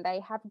one. They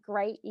have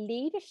great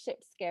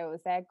leadership skills,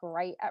 they're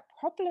great at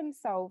problem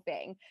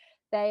solving,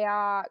 they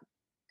are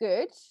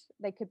good.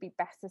 They could be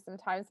better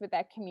sometimes with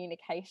their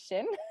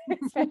communication,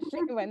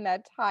 especially when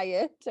they're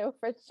tired or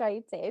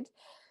frustrated.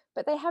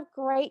 But they have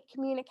great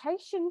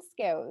communication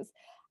skills.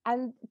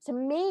 And to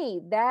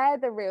me, they're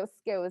the real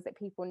skills that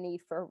people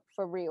need for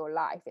real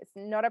life. It's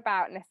not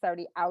about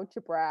necessarily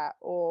algebra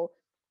or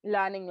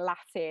learning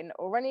Latin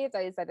or any of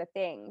those other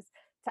things.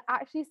 To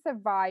actually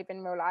survive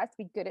in real life, to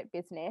be good at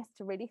business,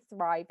 to really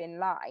thrive in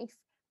life,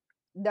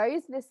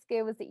 those are the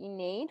skills that you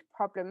need: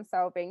 problem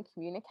solving,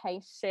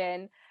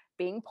 communication,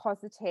 being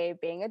positive,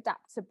 being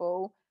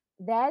adaptable.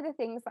 They're the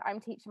things that I'm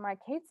teaching my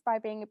kids by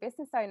being a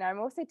business owner. I'm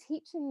also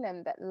teaching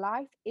them that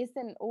life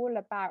isn't all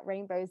about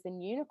rainbows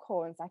and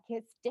unicorns. Like,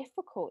 it's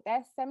difficult.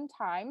 There's some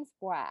times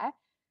where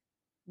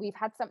we've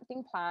had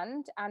something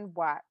planned and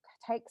work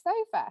takes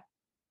over,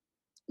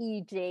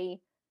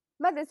 e.g.,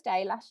 Mother's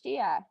Day last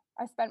year.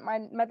 I spent my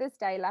Mother's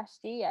Day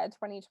last year,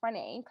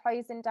 2020,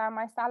 closing down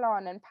my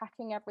salon and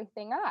packing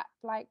everything up.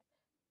 Like,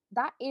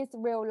 that is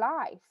real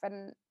life,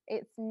 and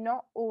it's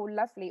not all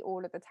lovely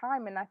all of the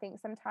time. And I think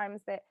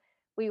sometimes that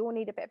we all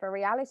need a bit of a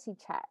reality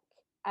check.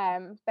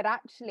 But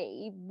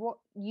actually, what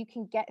you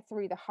can get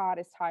through the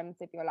hardest times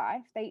of your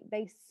life.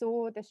 They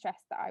saw the stress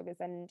that I was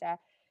under.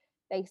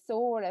 They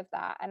saw all of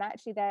that, and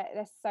actually,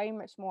 they're so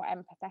much more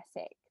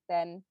empathetic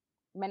than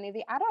many of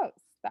the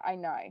adults that I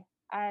know.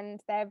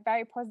 And they're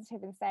very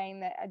positive in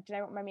saying that, do you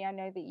know what, mummy, I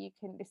know that you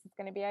can. This is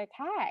going to be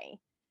okay.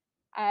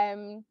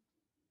 Um,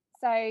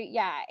 so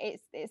yeah,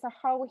 it's a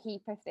whole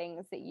heap of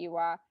things that you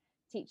are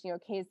teaching your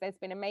kids. There's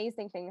been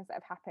amazing things that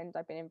have happened.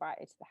 I've been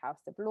invited to the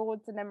House of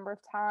Lords a number of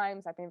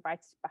times. I've been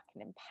invited to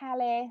Buckingham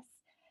Palace.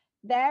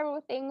 They're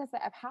all things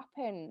that have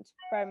happened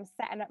from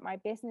setting up my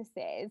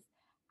businesses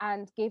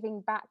and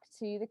giving back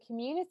to the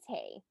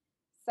community.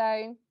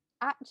 So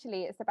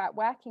actually, it's about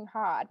working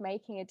hard,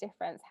 making a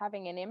difference,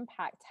 having an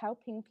impact,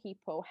 helping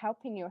people,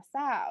 helping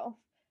yourself,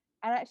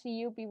 and actually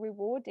you'll be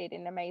rewarded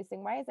in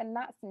amazing ways. And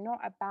that's not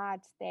a bad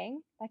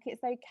thing. Like,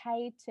 it's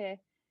okay to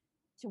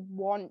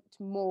want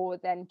more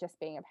than just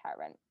being a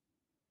parent.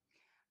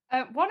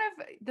 One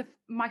of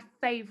my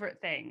favorite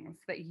things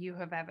that you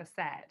have ever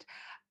said,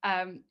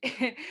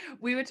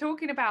 we were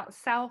talking about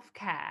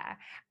self-care,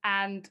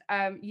 and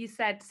you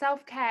said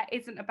self-care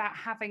isn't about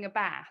having a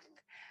bath.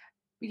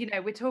 You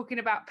know, we're talking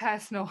about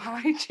personal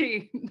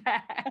hygiene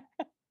there.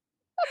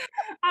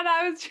 And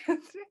I was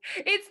just,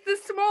 it's the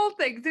small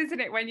things, isn't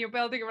it, when you're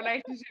building a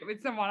relationship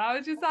with someone? I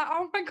was just like,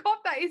 oh my God,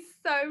 that is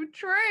so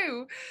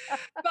true.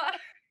 But,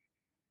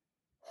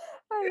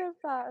 I love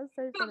that. It's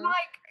so but funny. like,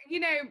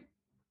 you know,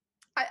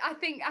 I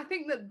think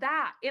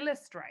that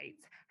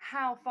illustrates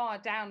how far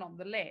down on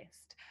the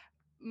list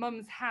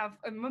mums have,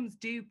 and mums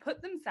do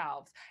put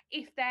themselves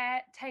if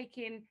they're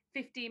taking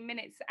 15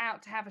 minutes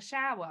out to have a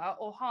shower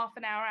or half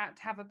an hour out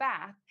to have a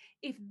bath.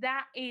 If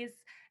that is,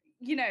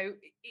 you know,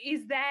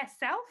 is their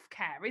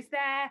self-care, is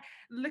their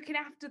looking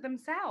after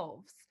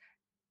themselves.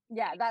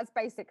 Yeah, that's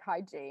basic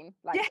hygiene.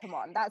 Yeah. Like, come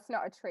on, that's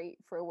not a treat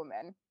for a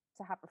woman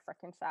to have a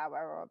freaking shower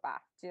or a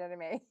bath. Do you know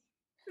what I mean?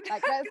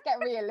 Like, let's get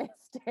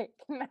realistic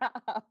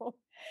now.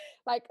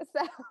 Like,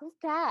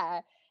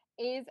 self-care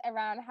is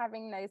around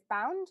having those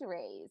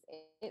boundaries.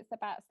 It's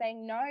about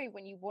saying no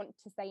when you want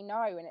to say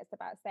no, and it's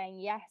about saying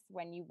yes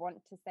when you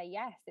want to say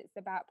yes. It's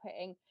about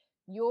putting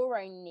your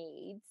own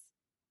needs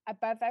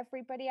above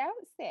everybody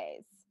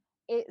else's.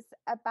 It's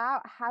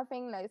about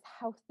having those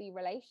healthy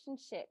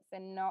relationships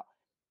and not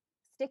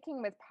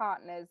sticking with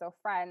partners or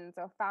friends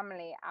or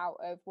family out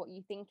of what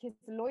you think is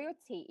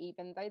loyalty,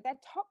 even though they're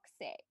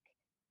toxic.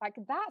 Like,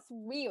 that's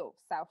real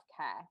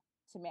self-care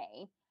to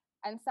me.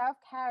 And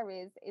self-care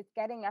is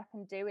getting up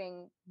and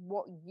doing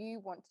what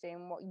you want to do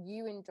and what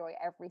you enjoy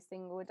every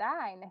single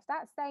day. And if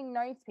that's saying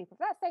no to people, if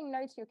that's saying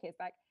no to your kids,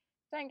 like,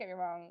 don't get me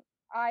wrong,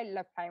 I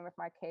love playing with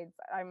my kids.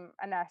 I'm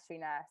a nursery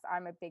nurse,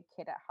 I'm a big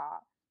kid at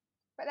heart,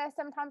 but there's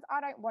sometimes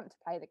I don't want to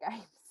play the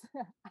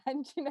games.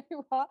 And you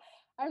know what?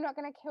 I'm not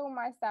going to kill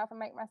myself and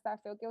make myself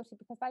feel guilty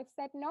because I've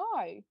said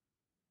no.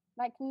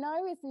 Like,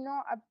 no is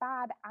not a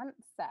bad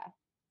answer.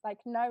 Like,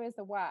 no is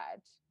a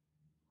word.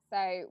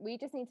 So we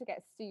just need to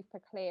get super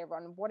clear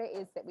on what it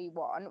is that we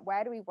want,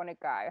 where do we want to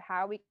go,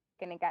 how are we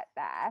going to get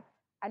there,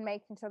 and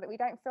making sure that we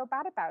don't feel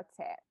bad about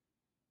it.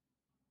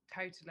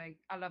 Totally.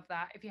 I love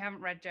that. If you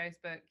haven't read Jo's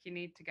book, you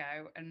need to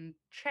go and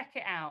check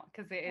it out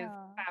because it is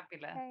Oh,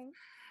 fabulous. thanks.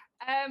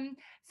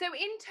 So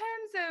in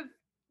terms of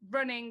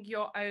running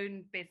your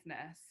own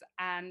business,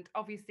 and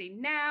obviously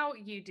now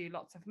you do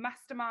lots of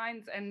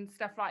masterminds and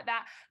stuff like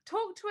that,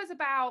 talk to us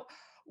about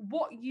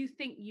what you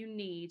think you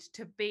need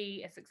to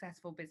be a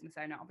successful business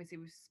owner. Obviously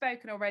we've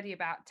spoken already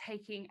about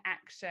taking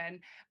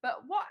action,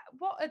 but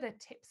what other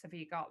tips have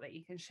you got that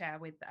you can share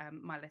with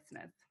my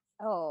listeners?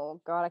 Oh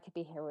God, I could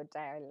be here all day.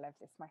 I love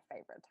this, my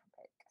favorite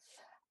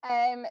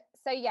topic.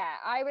 So yeah,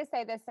 I would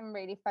say there's some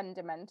really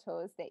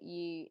fundamentals that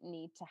you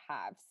need to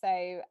have.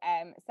 So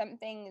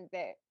something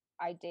that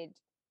I did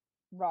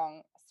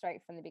wrong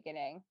straight from the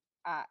beginning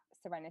at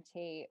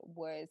Serenity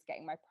was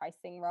getting my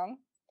pricing wrong.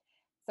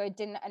 So I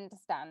didn't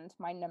understand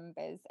my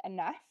numbers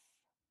enough.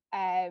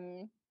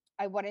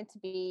 I wanted to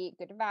be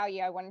good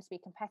value, I wanted to be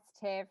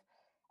competitive.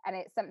 And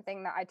it's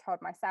something that I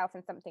told myself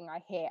and something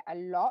I hear a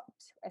lot,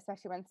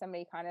 especially when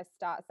somebody kind of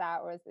starts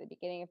out or is at the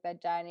beginning of their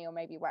journey or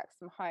maybe works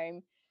from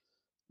home.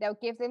 They'll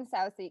give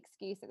themselves the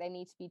excuse that they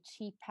need to be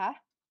cheaper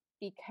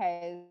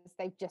because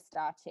they've just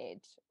started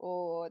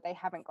or they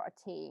haven't got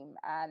a team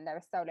and they're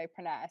a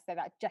solopreneur. So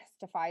that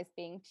justifies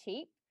being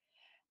cheap.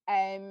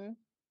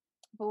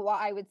 But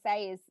what I would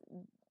say is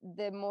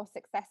the more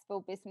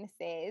successful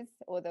businesses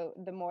or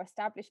the more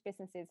established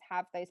businesses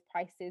have those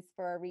prices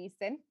for a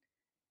reason.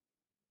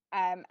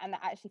 And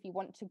that actually, if you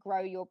want to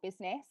grow your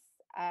business,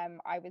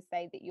 I would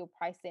say that your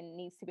pricing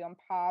needs to be on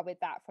par with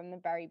that from the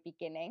very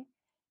beginning,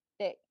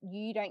 that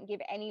you don't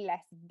give any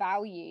less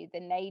value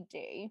than they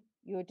do.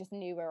 You're just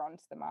newer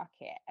onto the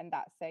market, and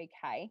that's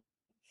okay.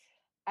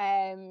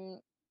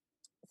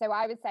 So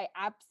I would say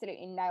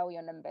absolutely nail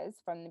your numbers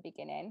from the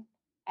beginning.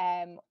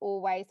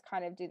 Always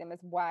kind of do them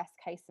as worst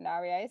case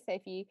scenarios. So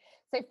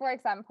for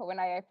example, when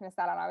I opened a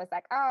salon, I was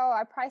like, oh,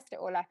 I priced it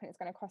all up and it's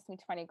going to cost me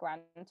 20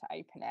 grand to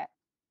open it.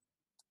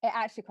 It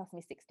actually cost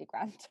me 60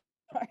 grand to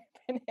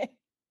open it.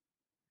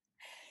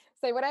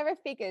 So whatever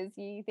figures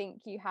you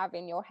think you have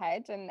in your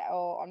head and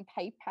or on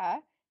paper,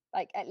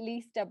 like at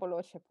least double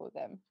or triple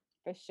them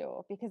for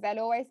sure, because there'll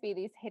always be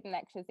these hidden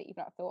extras that you've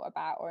not thought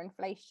about, or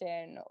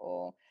inflation,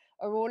 or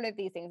all of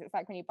these things. It's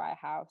like when you buy a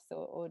house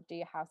or do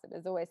your house,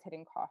 there's always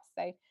hidden costs.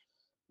 So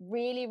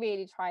really,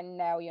 really try and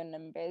nail your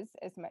numbers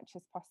as much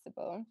as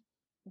possible.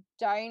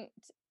 Don't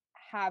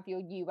have your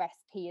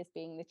USP as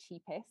being the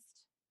cheapest.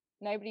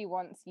 Nobody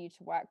wants you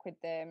to work with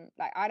them.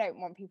 Like, I don't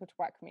want people to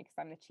work with me because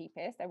I'm the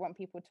cheapest. I want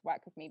people to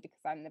work with me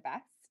because I'm the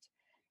best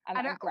and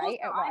And I'm also, great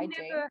at what I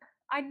do.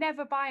 I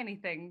never buy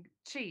anything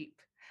cheap.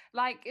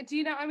 Like, do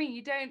you know what I mean?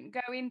 You don't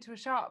go into a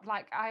shop.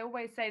 Like, I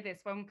always say this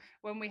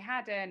when we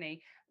had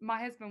Ernie, my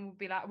husband would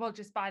be like, "Well,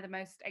 just buy the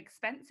most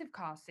expensive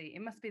car seat.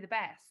 It must be the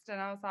best."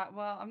 And I was like,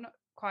 "Well, I'm not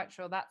quite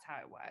sure that's how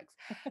it works."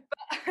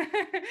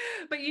 But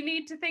but you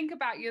need to think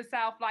about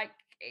yourself, like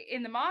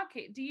in the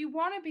market. Do you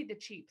want to be the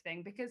cheap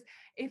thing? Because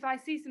if I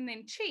see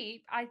something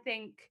cheap, I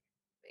think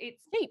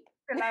it's Cheap.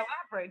 below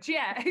average.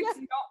 Yeah, Yeah. it's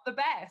not the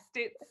best.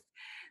 It's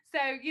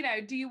so, you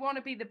know, do you want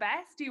to be the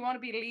best? Do you want to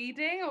be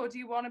leading, or do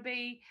you want to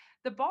be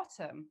the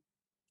bottom?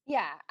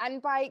 Yeah,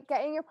 and by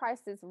getting your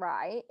prices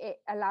right, it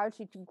allows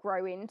you to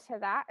grow into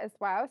that as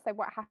well. So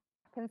what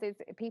happens is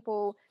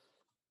people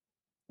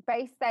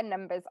base their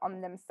numbers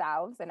on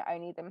themselves and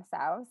only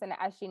themselves. And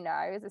as you know,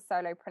 as a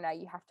solopreneur,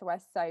 you have to wear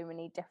so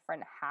many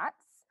different hats.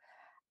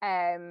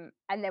 And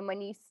then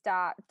when you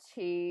start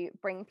to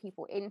bring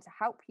people in to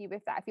help you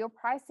with that, if your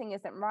pricing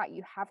isn't right,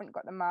 you haven't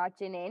got the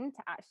margin in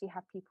to actually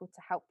have people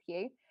to help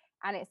you.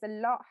 And it's a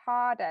lot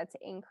harder to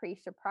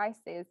increase your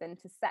prices than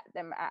to set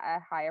them at a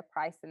higher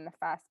price in the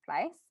first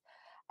place.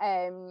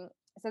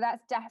 So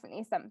that's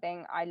definitely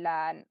something I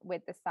learned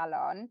with the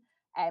salon,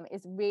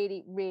 is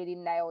really, really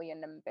nail your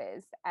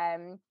numbers.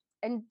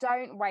 And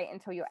don't wait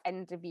until your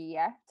end of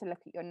year to look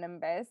at your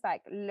numbers.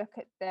 Like, look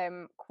at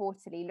them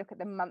quarterly, look at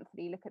them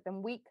monthly, look at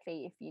them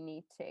weekly if you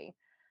need to.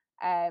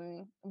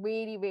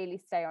 Really, really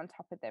stay on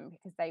top of them,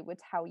 because they will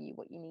tell you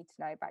what you need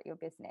to know about your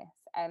business.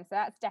 So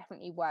that's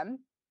definitely one.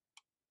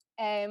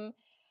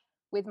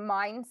 With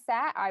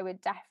mindset, I would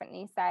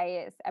definitely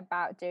say it's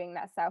about doing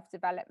that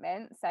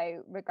self-development.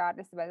 So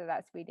regardless of whether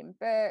that's reading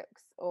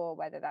books, or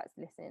whether that's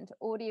listening to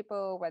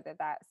Audible, whether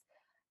that's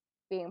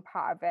being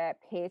part of a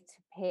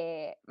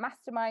peer-to-peer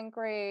mastermind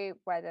group,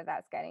 whether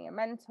that's getting a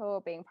mentor,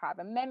 being part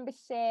of a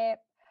membership,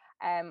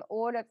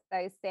 all of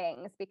those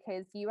things,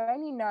 because you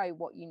only know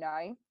what you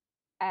know.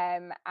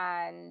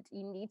 And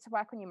you need to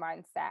work on your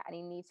mindset, and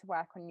you need to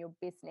work on your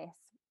business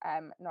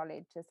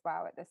knowledge as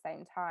well at the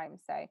same time.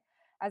 So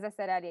as I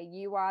said earlier,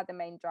 you are the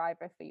main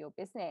driver for your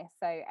business.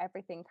 So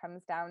everything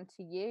comes down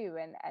to you.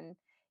 And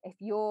if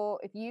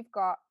you've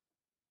got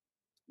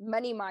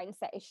money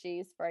mindset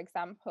issues, for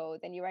example,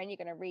 then you're only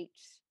going to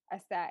reach a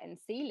certain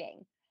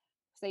ceiling.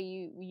 So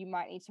you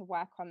might need to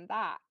work on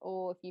that.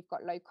 Or if you've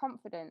got low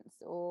confidence,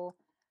 or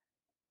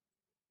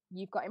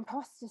you've got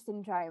imposter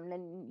syndrome,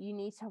 then you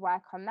need to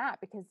work on that,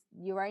 because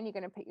you're only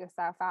going to put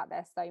yourself out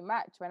there so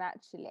much, when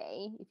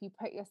actually if you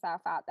put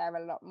yourself out there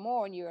a lot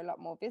more and you're a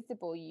lot more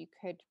visible, you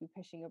could be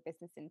pushing your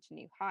business into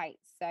new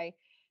heights. So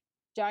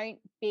don't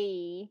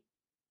be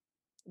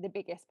the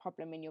biggest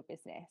problem in your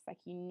business. Like,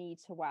 you need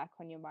to work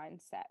on your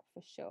mindset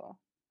for sure.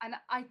 And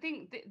I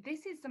think that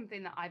this is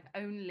something that I've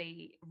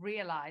only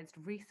realized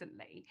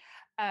recently,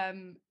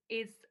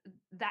 is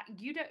that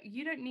you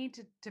don't need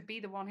to be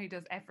the one who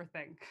does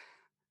everything.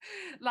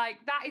 Like,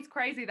 that is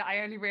crazy that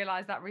I only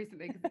realized that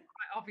recently, because it's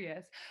quite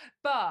obvious.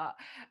 But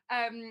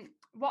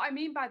what I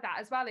mean by that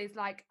as well is,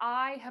 like,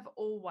 I have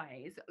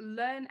always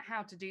learned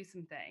how to do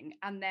something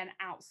and then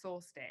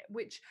outsourced it,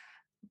 which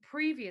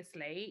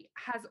previously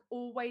has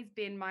always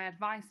been my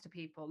advice to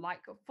people.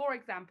 Like, for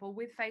example,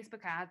 with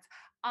Facebook ads,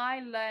 I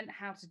learned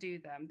how to do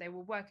them. They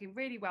were working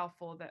really well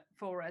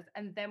for us,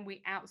 and then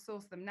we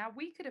outsourced them. Now,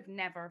 we could have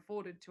never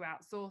afforded to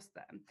outsource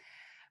them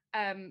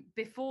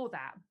before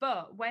that,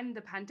 but when the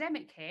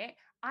pandemic hit,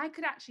 I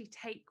could actually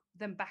take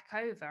them back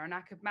over, and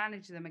I could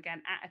manage them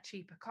again at a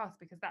cheaper cost,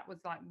 because that was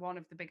like one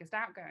of the biggest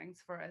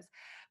outgoings for us.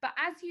 But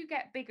as you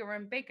get bigger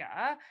and bigger,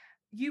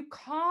 you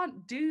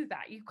can't do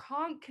that. You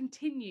can't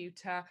continue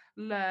to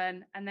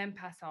learn and then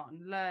pass on,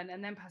 learn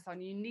and then pass on.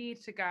 You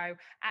need to go,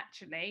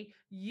 actually,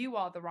 you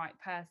are the right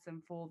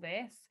person for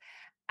this.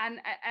 And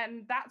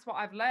that's what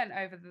I've learned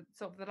over the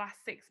sort of the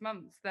last 6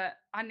 months, that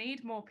I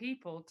need more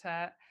people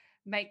to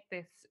make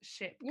this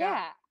ship go.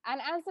 Yeah.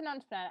 And as an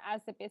entrepreneur,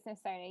 as a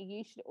business owner,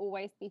 you should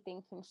always be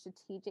thinking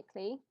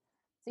strategically.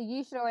 So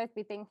you should always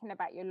be thinking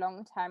about your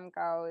long-term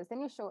goals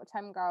and your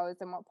short-term goals,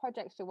 and what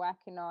projects you're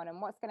working on,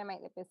 and what's going to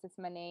make the business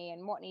money,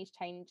 and what needs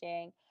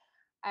changing.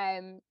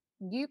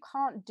 You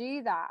can't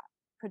do that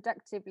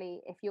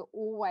productively if you're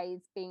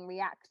always being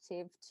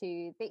reactive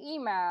to the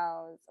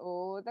emails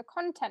or the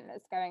content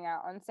that's going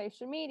out on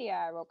social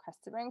media, or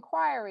customer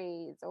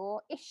inquiries,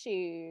 or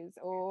issues,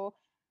 or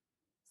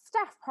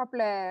staff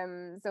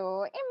problems,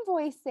 or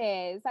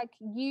invoices. Like,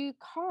 you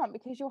can't,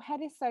 because your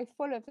head is so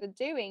full of the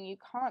doing, you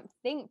can't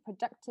think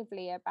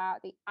productively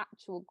about the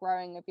actual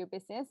growing of your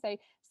business. So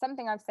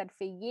something I've said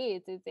for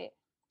years is,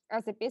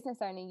 as a business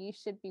owner, you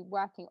should be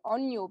working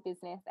on your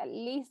business at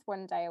least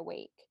 1 day a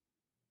week.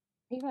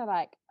 People are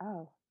like,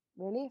 oh,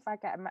 really? If I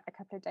get a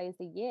couple of days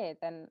a year,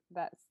 then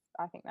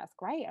I think that's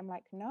great. I'm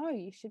like, no,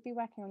 you should be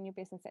working on your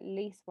business at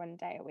least 1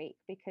 day a week,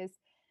 because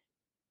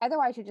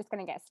otherwise you're just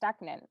going to get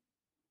stagnant.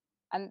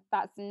 And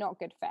that's not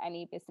good for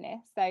any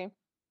business. So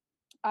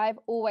I've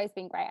always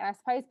been great. And I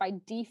suppose by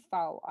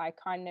default, I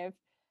kind of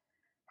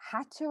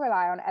had to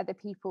rely on other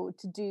people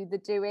to do the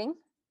doing.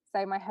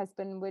 So my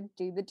husband would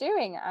do the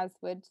doing, as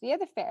would the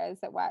other fitters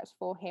that worked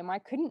for him. I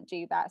couldn't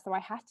do that. So I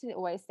had to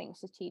always think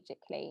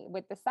strategically.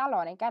 With the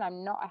salon, again,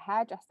 I'm not a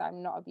hairdresser,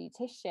 I'm not a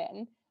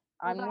beautician,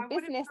 I'm Although a I would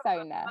have business thought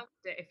owner.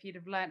 loved it if you'd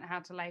have learned how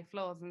to lay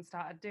floors and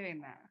started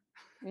doing that.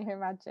 Can you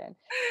imagine?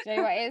 Do you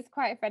know what? It's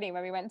quite funny.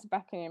 When we went to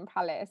Buckingham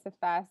Palace, the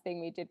first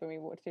thing we did when we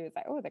walked through was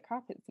like, oh, the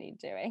carpets need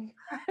doing.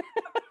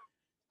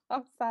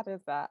 How sad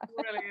is that?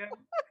 Brilliant.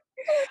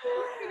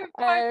 Could have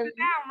closed um, it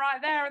down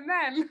right there and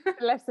then.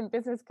 left some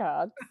business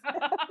cards.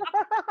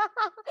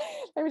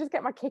 Let me just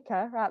get my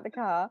kicker out the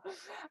car.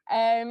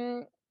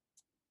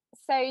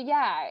 So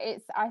yeah,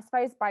 it's, I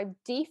suppose by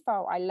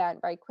default, I learned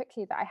very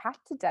quickly that I had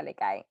to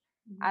delegate.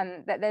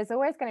 And that there's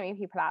always going to be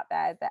people out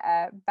there that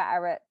are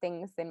better at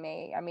things than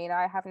me. I mean,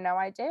 I have no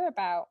idea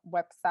about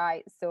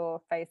websites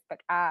or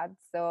Facebook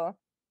ads or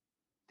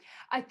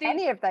I think,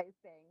 any of those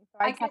things. So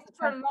I I just have guess to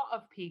for a trust. lot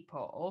of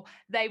people,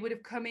 they would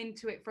have come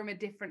into it from a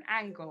different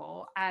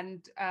angle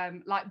and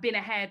like been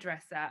a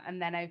hairdresser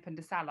and then opened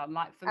a salon.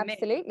 Like for me,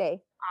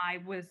 Absolutely. I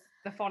was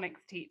the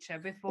phonics teacher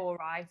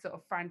before I sort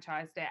of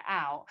franchised it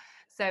out.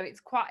 So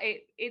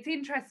it's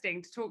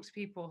interesting to talk to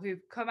people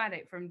who've come at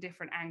it from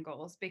different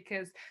angles,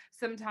 because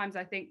sometimes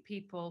I think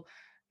people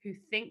who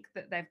think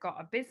that they've got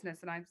a business,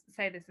 and I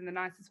say this in the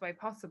nicest way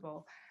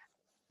possible,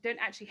 don't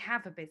actually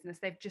have a business.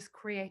 They've just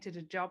created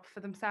a job for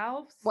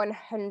themselves.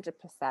 100%.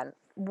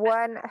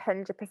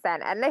 100%.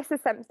 And this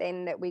is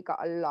something that we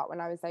got a lot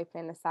when I was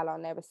opening the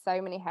salon. There were so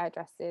many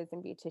hairdressers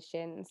and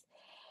beauticians.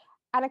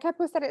 And a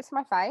couple said it to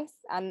my face,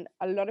 and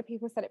a lot of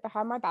people said it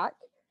behind my back,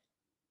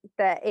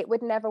 that it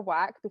would never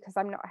work because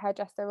I'm not a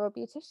hairdresser or a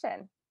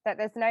beautician. That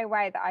there's no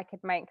way that I could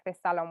make this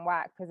salon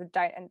work because I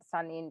don't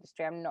understand the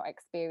industry. I'm not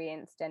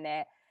experienced in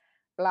it.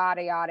 Blah,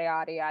 yada,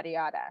 yada, yada,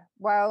 yada.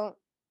 Well,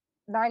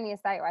 9 years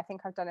later, I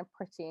think I've done a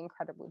pretty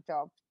incredible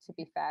job, to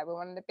be fair. We're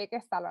one of the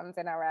biggest salons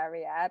in our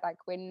area. Like,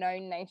 we're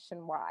known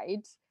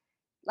nationwide.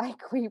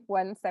 Like, we've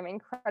won some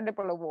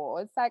incredible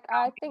awards. Like,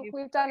 I think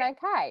we've done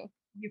okay.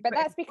 But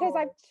that's because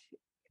I've...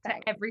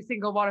 to every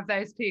single one of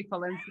those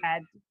people and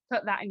said,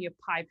 put that in your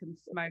pipe and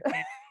smoke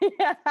it.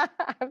 Yeah,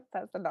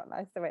 that's a lot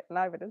nicer way than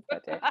I would have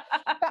said it.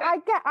 But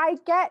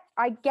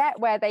I get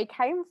where they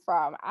came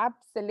from.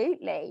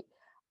 Absolutely.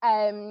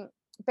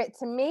 But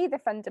to me, the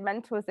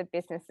fundamentals of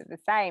business are the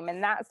same.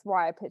 And that's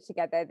why I put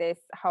together this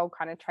whole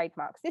kind of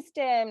trademark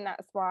system.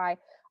 That's why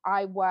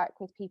I work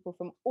with people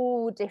from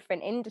all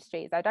different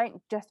industries. I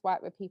don't just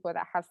work with people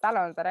that have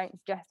salons. I don't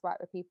just work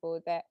with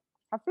people that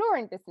have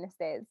flooring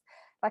businesses.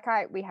 Like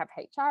we have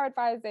HR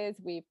advisors,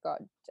 we've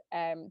got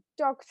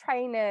dog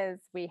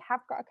trainers, we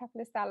have got a couple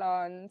of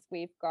salons,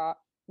 we've got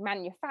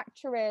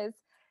manufacturers,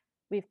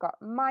 we've got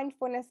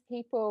mindfulness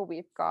people,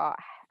 we've got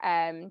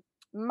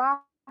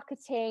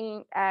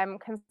marketing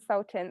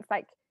consultants.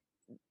 Like,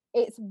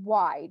 it's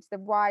the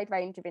wide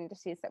range of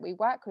industries that we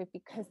work with,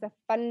 because the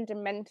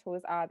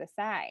fundamentals are the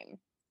same.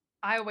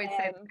 I always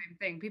say the same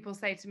thing. People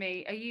say to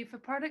me, are you for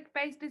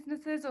product-based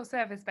businesses or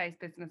service-based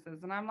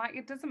businesses? And I'm like,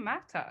 it doesn't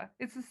matter.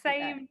 It's the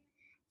same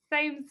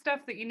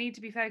stuff that you need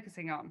to be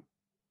focusing on.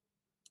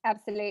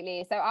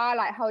 Absolutely. So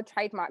our whole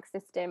trademark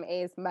system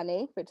is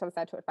money, which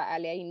obviously I talked about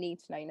earlier. You need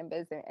to know your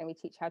numbers, and we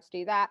teach how to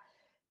do that.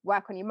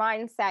 Work on your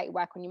mindset,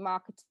 work on your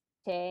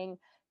marketing.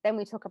 Then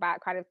we talk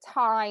about kind of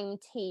time,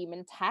 team,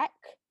 and tech.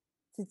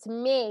 So to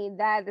me,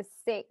 they're the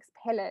 6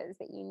 pillars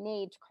that you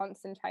need to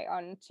concentrate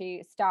on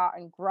to start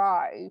and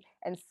grow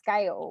and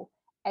scale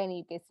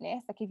any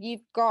business. Like, if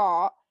you've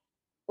got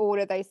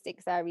all of those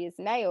 6 areas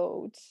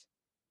nailed,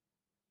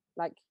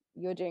 like,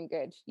 you're doing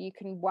good. You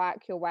can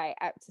work your way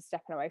up to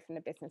stepping away from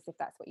the business if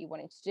that's what you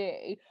wanted to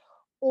do,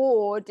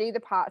 or do the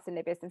parts in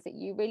the business that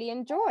you really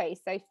enjoy.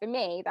 So for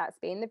me, that's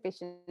being the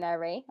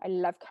visionary. I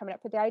love coming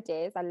up with the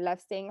ideas. I love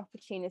seeing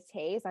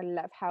opportunities. I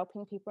love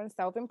helping people and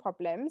solving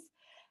problems.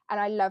 And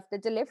I love the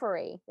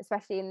delivery,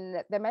 especially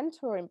in the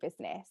mentoring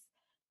business.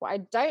 What I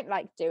don't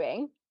like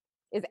doing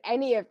is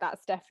any of that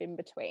stuff in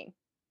between.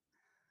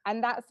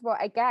 And that's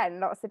what, again,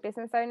 lots of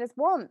business owners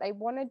want. They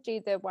want to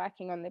do the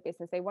working on the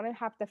business. They want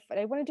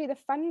to do the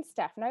fun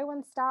stuff. No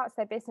one starts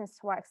their business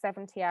to work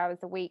 70 hours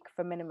a week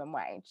for minimum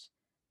wage.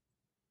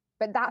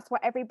 But that's what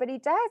everybody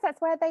does.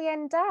 That's where they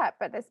end up.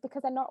 But that's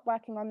because they're not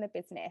working on the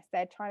business.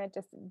 They're trying to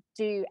just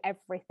do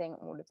everything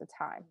all of the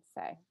time.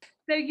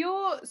 So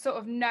you're sort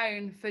of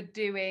known for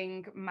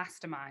doing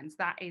masterminds.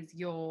 That is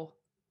your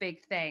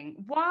big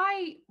thing.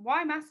 Why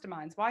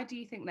masterminds? Why do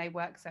you think they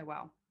work so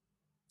well?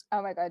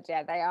 Oh my God,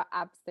 yeah, they are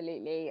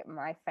absolutely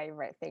my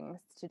favorite things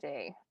to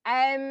do.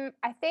 I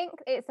think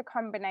it's a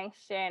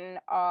combination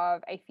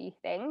of a few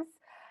things.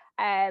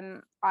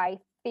 I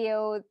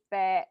feel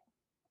that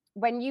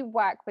when you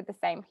work with the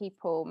same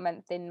people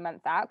month in,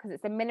 month out, because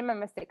it's a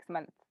minimum of 6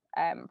 month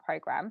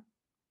program,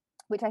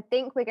 which I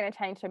think we're going to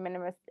change to a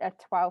minimum of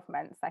 12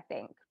 months, I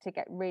think, to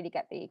really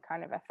get the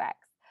kind of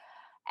effects.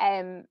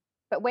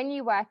 But when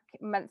you work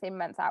month in,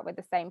 month out with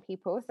the same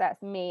people, so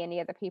that's me and the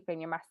other people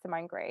in your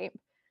mastermind group,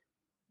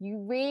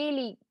 you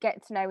really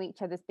get to know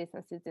each other's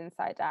businesses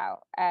inside out,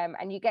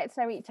 and you get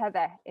to know each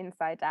other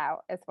inside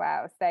out as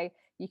well. So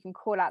you can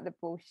call out the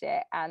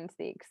bullshit and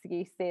the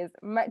excuses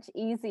much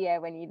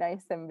easier when you know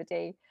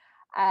somebody,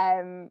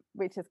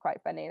 which is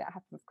quite funny. That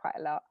happens quite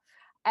a lot.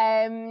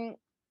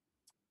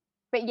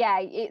 But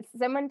yeah,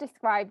 someone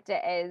described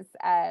it as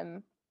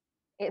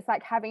it's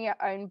like having your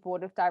own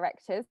board of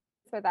directors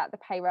without the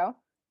payroll,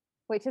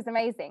 which is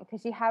amazing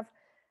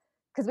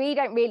because we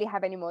don't really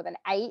have any more than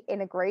 8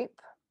 in a group.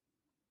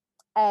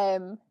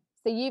 So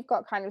you've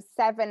got kind of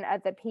 7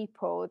 other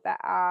people that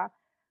are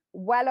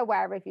well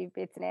aware of your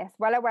business,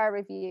 well aware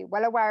of you,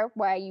 well aware of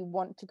where you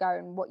want to go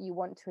and what you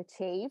want to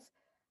achieve.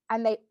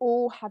 And they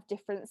all have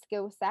different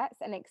skill sets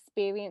and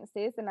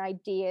experiences and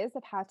ideas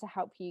of how to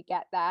help you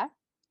get there.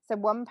 So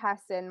one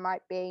person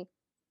might be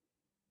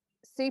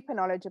super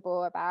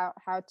knowledgeable about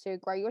how to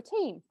grow your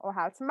team or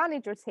how to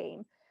manage your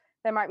team.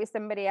 There might be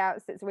somebody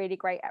else that's really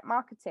great at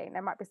marketing.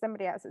 There might be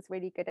somebody else that's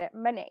really good at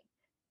money.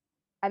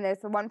 And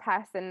there's one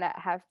person that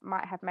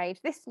might have made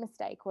this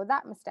mistake or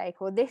that mistake,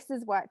 or this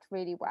has worked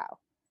really well.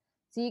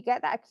 So you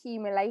get that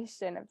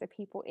accumulation of the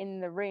people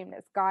in the room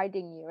that's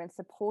guiding you and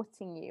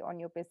supporting you on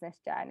your business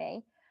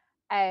journey.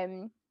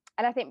 And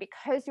I think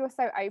because you're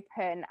so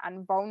open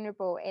and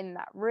vulnerable in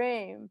that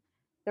room,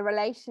 the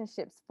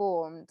relationships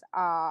formed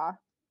are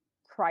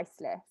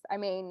priceless. I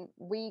mean,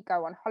 we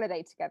go on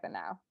holiday together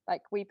now.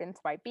 Like, we've been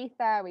to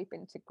Ibiza, we've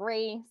been to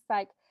Greece.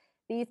 Like,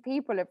 these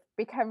people have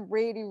become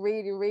really,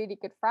 really, really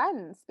good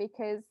friends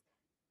because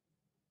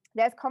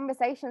there's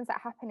conversations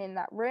that happen in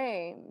that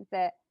room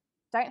that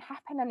don't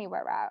happen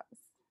anywhere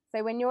else.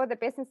 So when you're the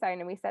business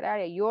owner, we said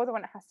earlier, you're the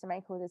one that has to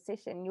make all the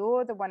decision.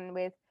 You're the one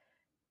with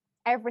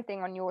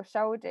everything on your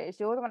shoulders.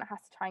 You're the one that has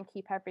to try and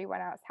keep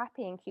everyone else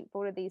happy and keep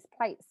all of these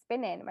plates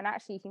spinning, when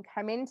actually you can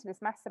come into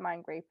this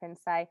mastermind group and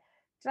say,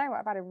 do you know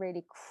what, I've had a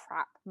really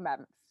crap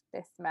month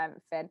this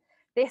month, and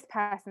this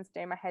person's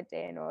doing my head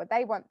in, or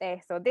they want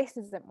this, or this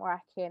isn't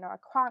working, or I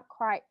can't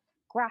quite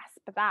grasp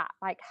that,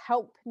 like,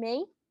 help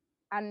me.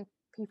 And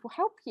people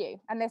help you,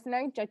 and there's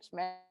no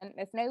judgment,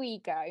 there's no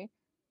ego,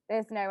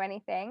 there's no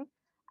anything.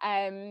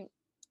 So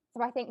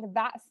I think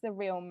that's the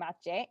real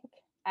magic.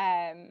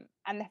 And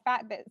the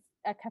fact that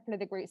a couple of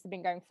the groups have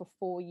been going for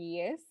 4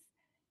 years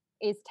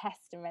is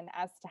testament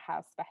as to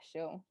how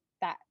special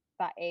that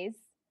is.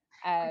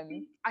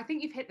 I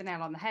think you've hit the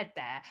nail on the head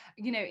there.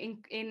 You know,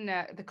 in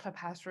the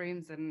clubhouse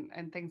rooms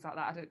and things like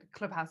that,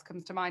 clubhouse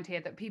comes to mind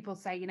here, that people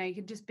say, you know, you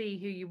can just be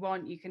who you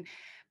want, you can,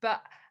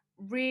 but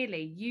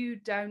really, you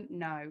don't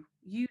know.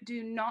 You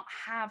do not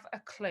have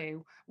a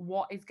clue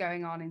what is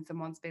going on in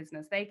someone's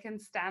business. They can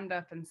stand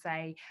up and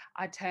say,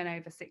 I turn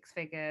over 6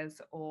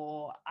 figures,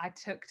 or I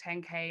took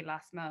 10K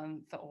last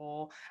month,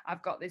 or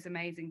I've got this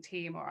amazing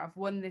team, or I've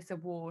won this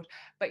award,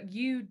 but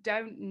you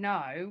don't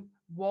know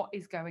what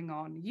is going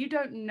on. You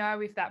don't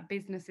know if that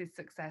business is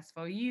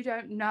successful. You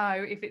don't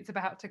know if it's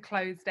about to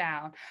close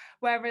down.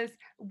 Whereas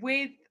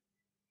with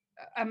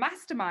a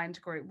mastermind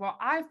group, what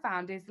I've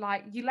found is,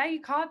 like, you lay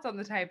your cards on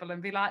the table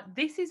and be like,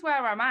 this is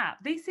where I'm at,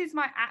 this is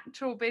my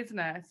actual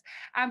business,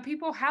 and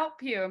people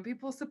help you and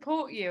people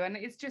support you, and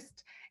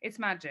it's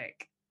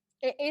magic.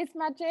 It is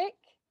magic.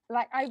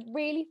 Like, I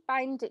really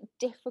find it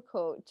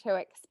difficult to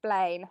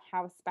explain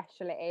how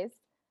special it is,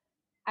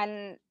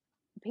 and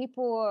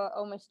people are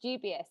almost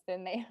dubious,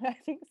 and I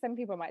think some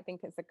people might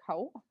think it's a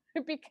cult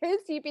because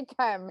you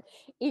become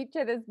each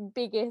other's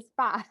biggest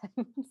fans.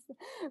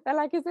 They're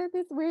like, is there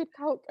this weird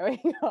cult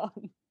going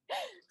on?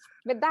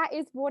 But that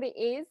is what it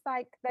is.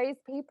 Like, those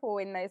people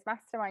in those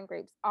mastermind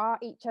groups are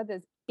each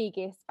other's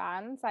biggest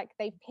fans. Like,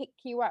 they pick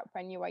you up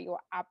when you are your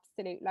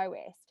absolute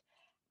lowest,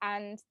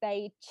 and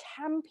they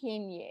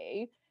champion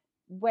you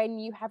when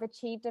you have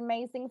achieved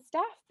amazing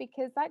stuff.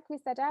 Because, like we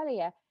said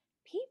earlier,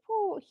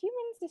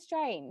 humans are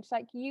strange.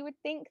 Like, you would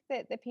think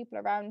that the people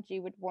around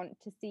you would want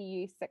to see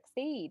you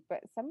succeed, but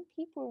some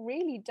people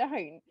really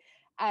don't.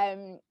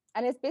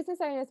 And as business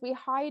owners, we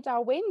hide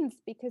our wins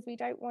because we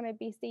don't want to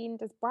be seen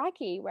as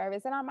braggy.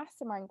 Whereas in our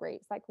mastermind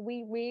groups, like,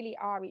 we really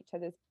are each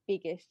other's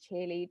biggest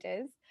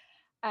cheerleaders.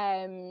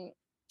 The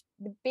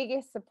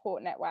biggest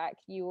support network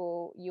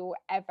you'll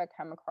ever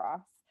come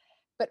across.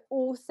 But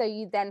also,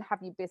 you then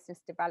have your business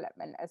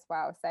development as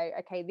well. So,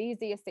 okay, these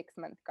are your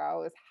 6-month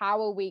goals. How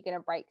are we going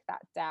to break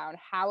that down?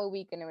 How are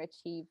we going to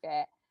achieve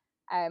it?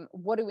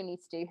 What do we need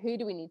to do? Who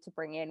do we need to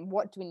bring in?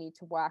 What do we need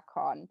to work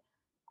on?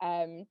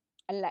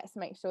 And let's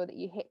make sure that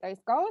you hit those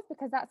goals,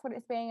 because that's what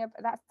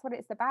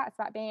it's about. It's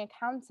about being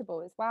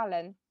accountable as well.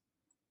 And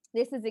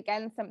this is,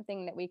 again,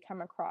 something that we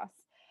come across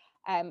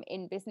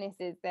in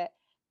businesses, that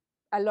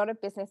a lot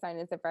of business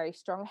owners are very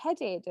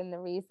strong-headed, and the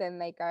reason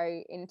they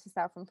go into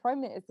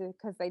self-employment is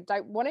because they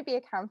don't want to be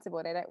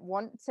accountable. They don't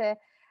want to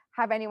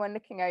have anyone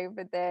looking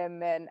over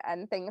them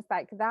and things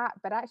like that.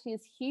 But actually,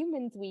 as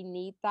humans, we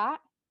need that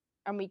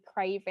and we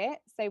crave it.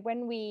 So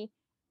when we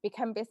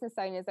become business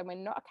owners and we're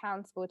not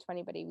accountable to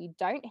anybody, we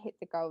don't hit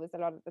the goals a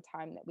lot of the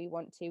time that we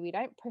want to. We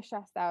don't push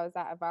ourselves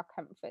out of our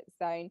comfort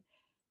zone.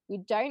 We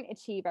don't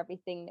achieve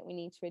everything that we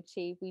need to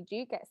achieve. We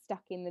do get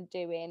stuck in the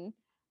doing,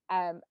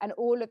 and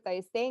all of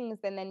those things.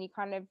 And then you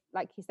kind of,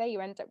 like you say, you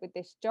end up with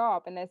this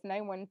job and there's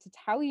no one to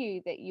tell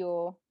you that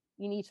you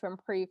need to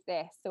improve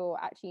this, or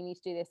actually you need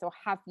to do this, or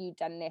have you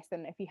done this?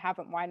 And if you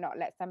haven't, why not?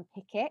 Let's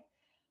unpick it.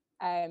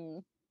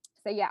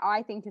 So yeah,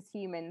 I think as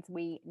humans,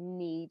 we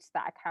need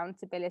that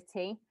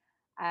accountability.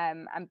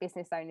 And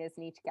business owners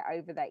need to get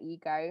over their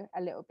ego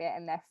a little bit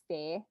and their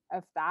fear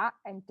of that,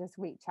 and just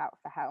reach out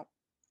for help.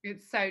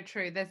 It's so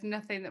true. There's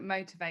nothing that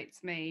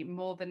motivates me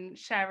more than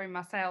sharing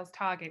my sales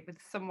target with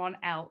someone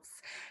else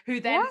who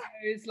then Yeah,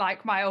 knows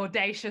like my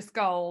audacious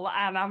goal.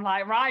 And I'm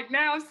like, right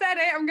now I've said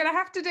it, I'm going to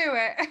have to do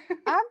it.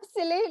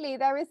 absolutely.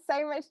 There is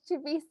so much to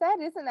be said,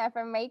 isn't there,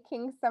 for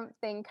making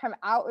something come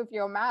out of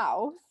your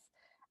mouth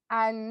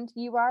and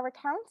you are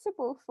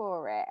accountable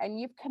for it and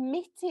you've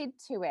committed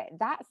to it.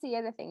 That's the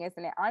other thing,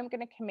 isn't it? I'm going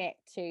to commit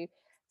to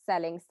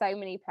selling so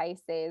many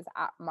places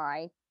at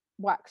my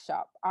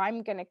workshop.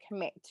 I'm going to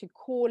commit to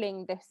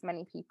calling this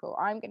many people.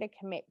 I'm going to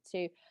commit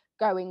to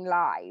going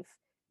live.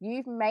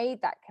 You've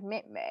made that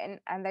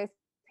commitment, and those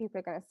people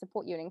are going to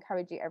support you and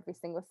encourage you every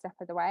single step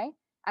of the way.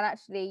 And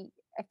actually,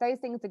 if those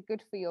things are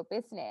good for your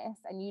business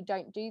and you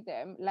don't do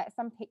them, let's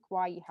unpick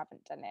why you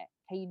haven't done it.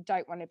 Okay, you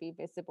don't want to be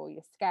visible.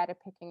 You're scared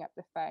of picking up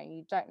the phone.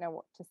 You don't know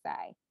what to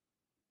say.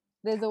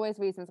 There's always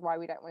reasons why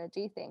we don't want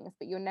to do things,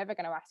 but you're never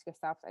going to ask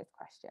yourself those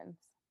questions.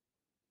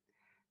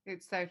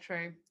 It's so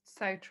true.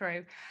 So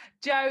true.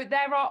 Jo,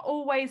 there are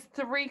always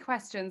 3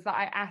 questions that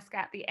I ask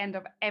at the end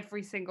of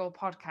every single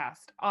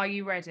podcast. Are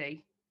you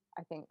ready?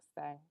 I think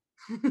so.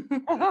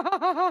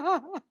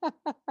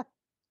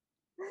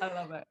 I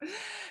love it.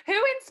 Who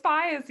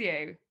inspires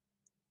you?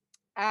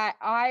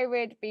 I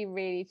would be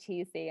really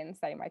cheesy and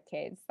say my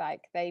kids.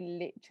 Like, they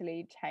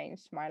literally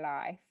changed my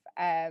life.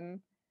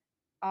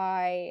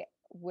 I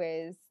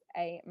was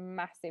a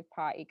massive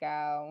party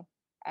girl.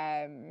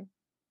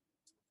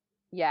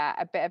 Yeah,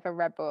 a bit of a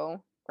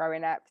rebel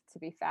growing up, to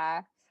be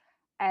fair.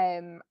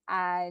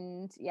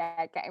 And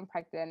yeah, getting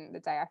pregnant the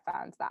day I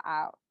found that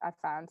out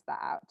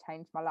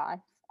changed my life.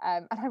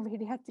 And I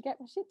really had to get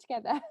my shit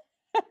together.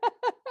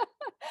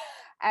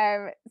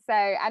 So,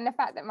 and the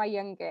fact that my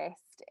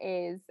youngest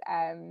is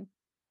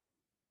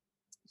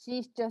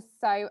she's just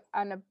so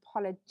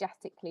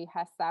unapologetically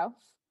herself,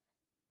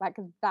 like,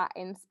 that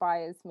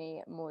inspires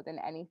me more than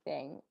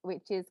anything,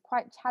 which is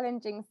quite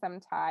challenging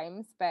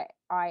sometimes, but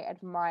I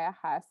admire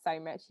her so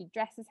much. She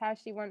dresses how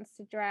she wants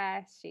to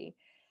dress. She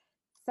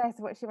says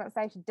what she wants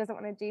to say. She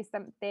doesn't want to do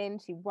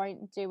something, she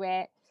won't do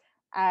it.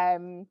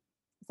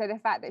 So the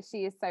fact that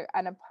she is so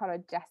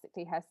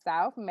unapologetically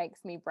herself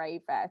makes me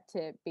braver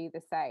to be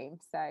the same.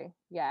 So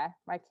yeah,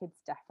 my kids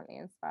definitely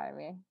inspire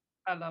me.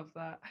 I love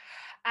that.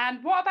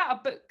 And what about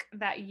a book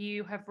that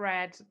you have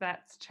read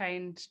that's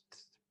changed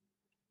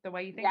the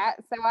way you think? Yeah,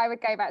 so I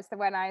would go back to the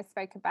one I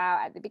spoke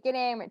about at the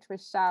beginning, which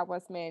was Shah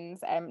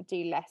Wasman's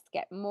Do Less,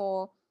 Get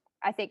More.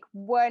 I think,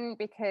 one,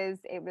 because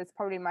it was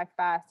probably my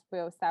first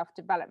real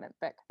self-development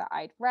book that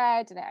I'd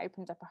read, and it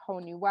opened up a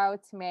whole new world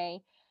to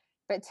me.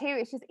 But 2,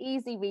 it's just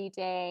easy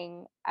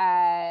reading,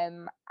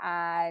 and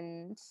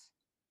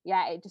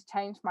yeah, it just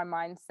changed my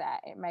mindset.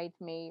 It made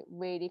me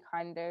really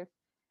kind of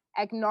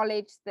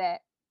acknowledge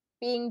that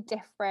being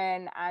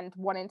different and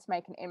wanting to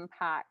make an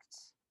impact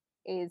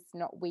is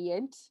not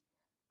weird,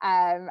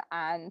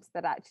 and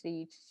that actually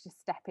you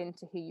just step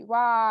into who you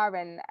are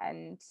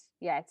and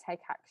yeah, take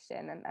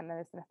action, and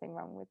there's nothing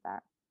wrong with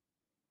that.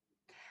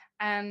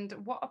 And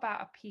what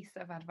about a piece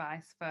of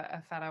advice for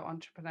a fellow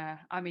entrepreneur?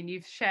 I mean,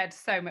 you've shared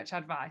so much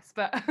advice,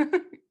 but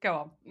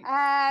go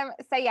on.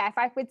 So yeah, if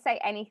I would say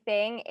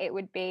anything, it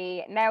would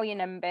be nail your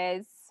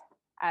numbers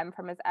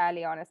from as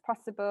early on as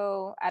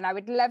possible. And I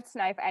would love to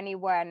know if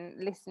anyone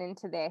listening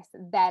to this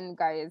then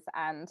goes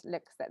and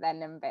looks at their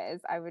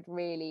numbers. I would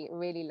really,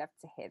 really love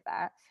to hear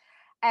that.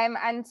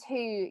 And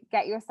 2,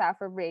 get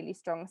yourself a really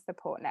strong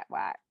support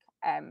network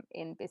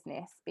in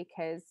business,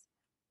 because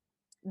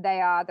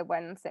they are the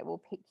ones that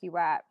will pick you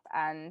up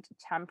and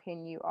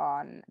champion you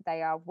on.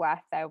 They are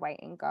worth their weight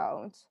in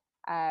gold.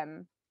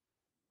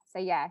 So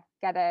yeah,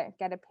 get a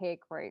peer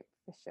group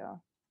for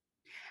sure.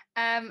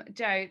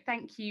 Jo,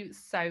 thank you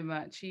so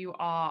much. You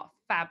are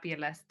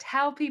fabulous.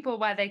 Tell people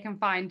where they can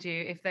find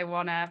you if they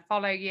want to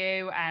follow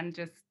you and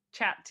just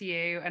chat to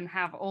you and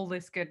have all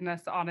this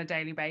goodness on a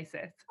daily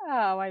basis.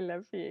 Oh, I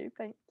love you.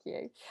 Thank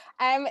you.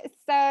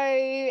 So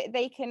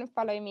they can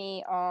follow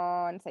me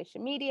on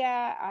social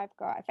media. I've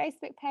got a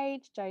Facebook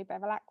page, Jo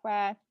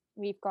Bevilacqua.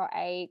 We've got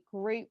a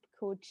group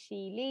called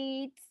She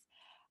Leads.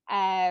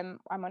 I'm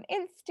on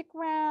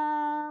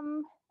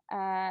Instagram,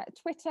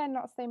 Twitter,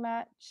 not so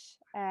much.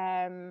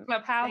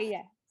 Clubhouse? So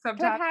yeah,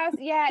 Sometimes. Clubhouse,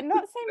 yeah,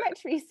 not so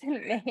much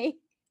recently.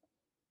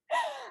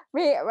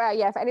 Well,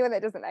 yeah, for anyone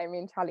that doesn't know, me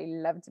and Charlie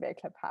loved to be at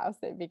Clubhouse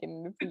at the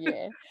beginning of the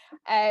year.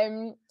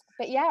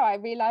 But yeah, I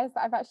realised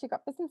that I've actually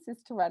got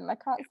businesses to run and I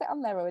can't sit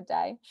on there all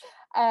day.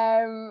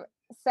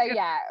 So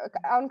yeah,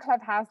 on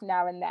Clubhouse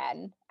now and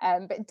then,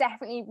 but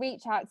definitely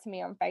reach out to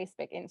me on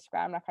Facebook,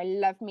 Instagram. Like, I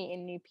love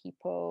meeting new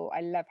people.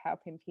 I love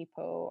helping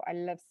people. I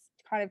love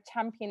kind of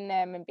championing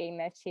them and being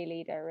their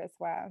cheerleader as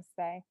well.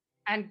 So.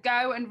 And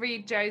go and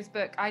read Jo's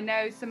book. I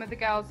know some of the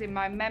girls in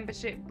my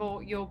membership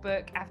bought your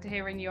book after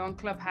hearing you on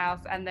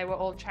Clubhouse, and they were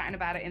all chatting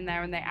about it in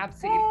there, and they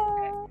absolutely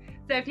loved it.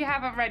 So if you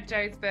haven't read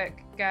Jo's book,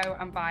 go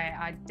and buy it.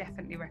 I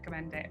definitely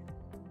recommend it.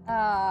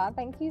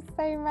 Thank you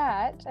so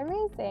much.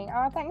 Amazing.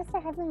 Thanks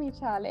for having me,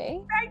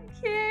 Charlie.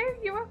 Thank you.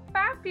 You were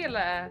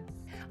fabulous.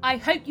 I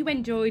hope you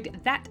enjoyed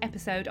that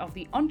episode of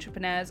the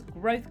Entrepreneurs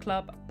Growth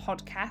Club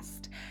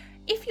podcast.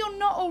 If you're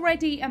not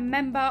already a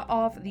member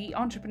of the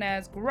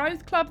Entrepreneurs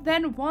Growth Club,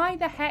 then why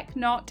the heck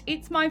not?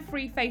 It's my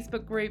free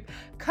Facebook group.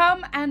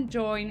 Come and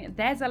join.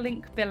 There's a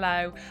link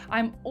below.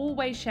 I'm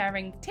always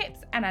sharing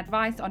tips and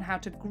advice on how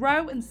to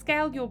grow and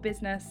scale your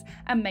business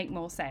and make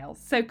more sales.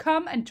 So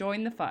come and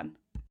join the fun.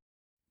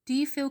 Do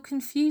you feel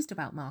confused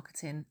about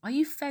marketing? Are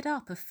you fed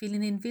up of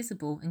feeling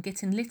invisible and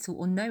getting little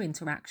or no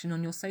interaction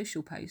on your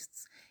social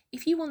posts?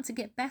 If you want to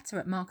get better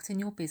at marketing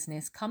your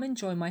business, come and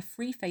join my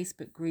free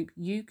Facebook group,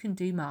 You Can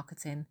Do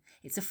Marketing.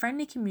 It's a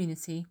friendly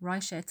community where I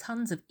share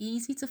tons of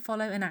easy to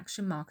follow and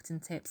action marketing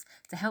tips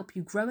to help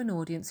you grow an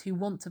audience who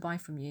want to buy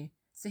from you.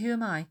 So who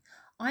am I?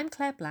 I'm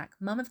Claire Black,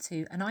 mum of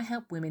two, and I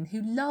help women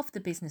who love the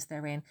business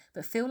they're in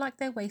but feel like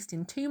they're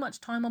wasting too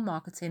much time on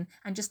marketing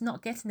and just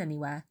not getting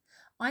anywhere.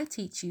 I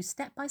teach you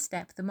step by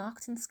step the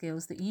marketing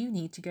skills that you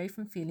need to go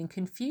from feeling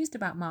confused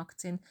about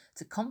marketing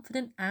to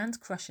confident and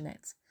crushing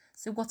it.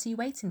 So what are you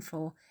waiting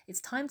for?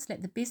 It's time to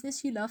let the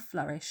business you love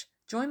flourish.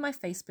 Join my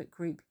Facebook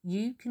group,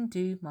 You Can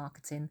Do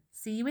Marketing.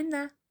 See you in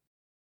there.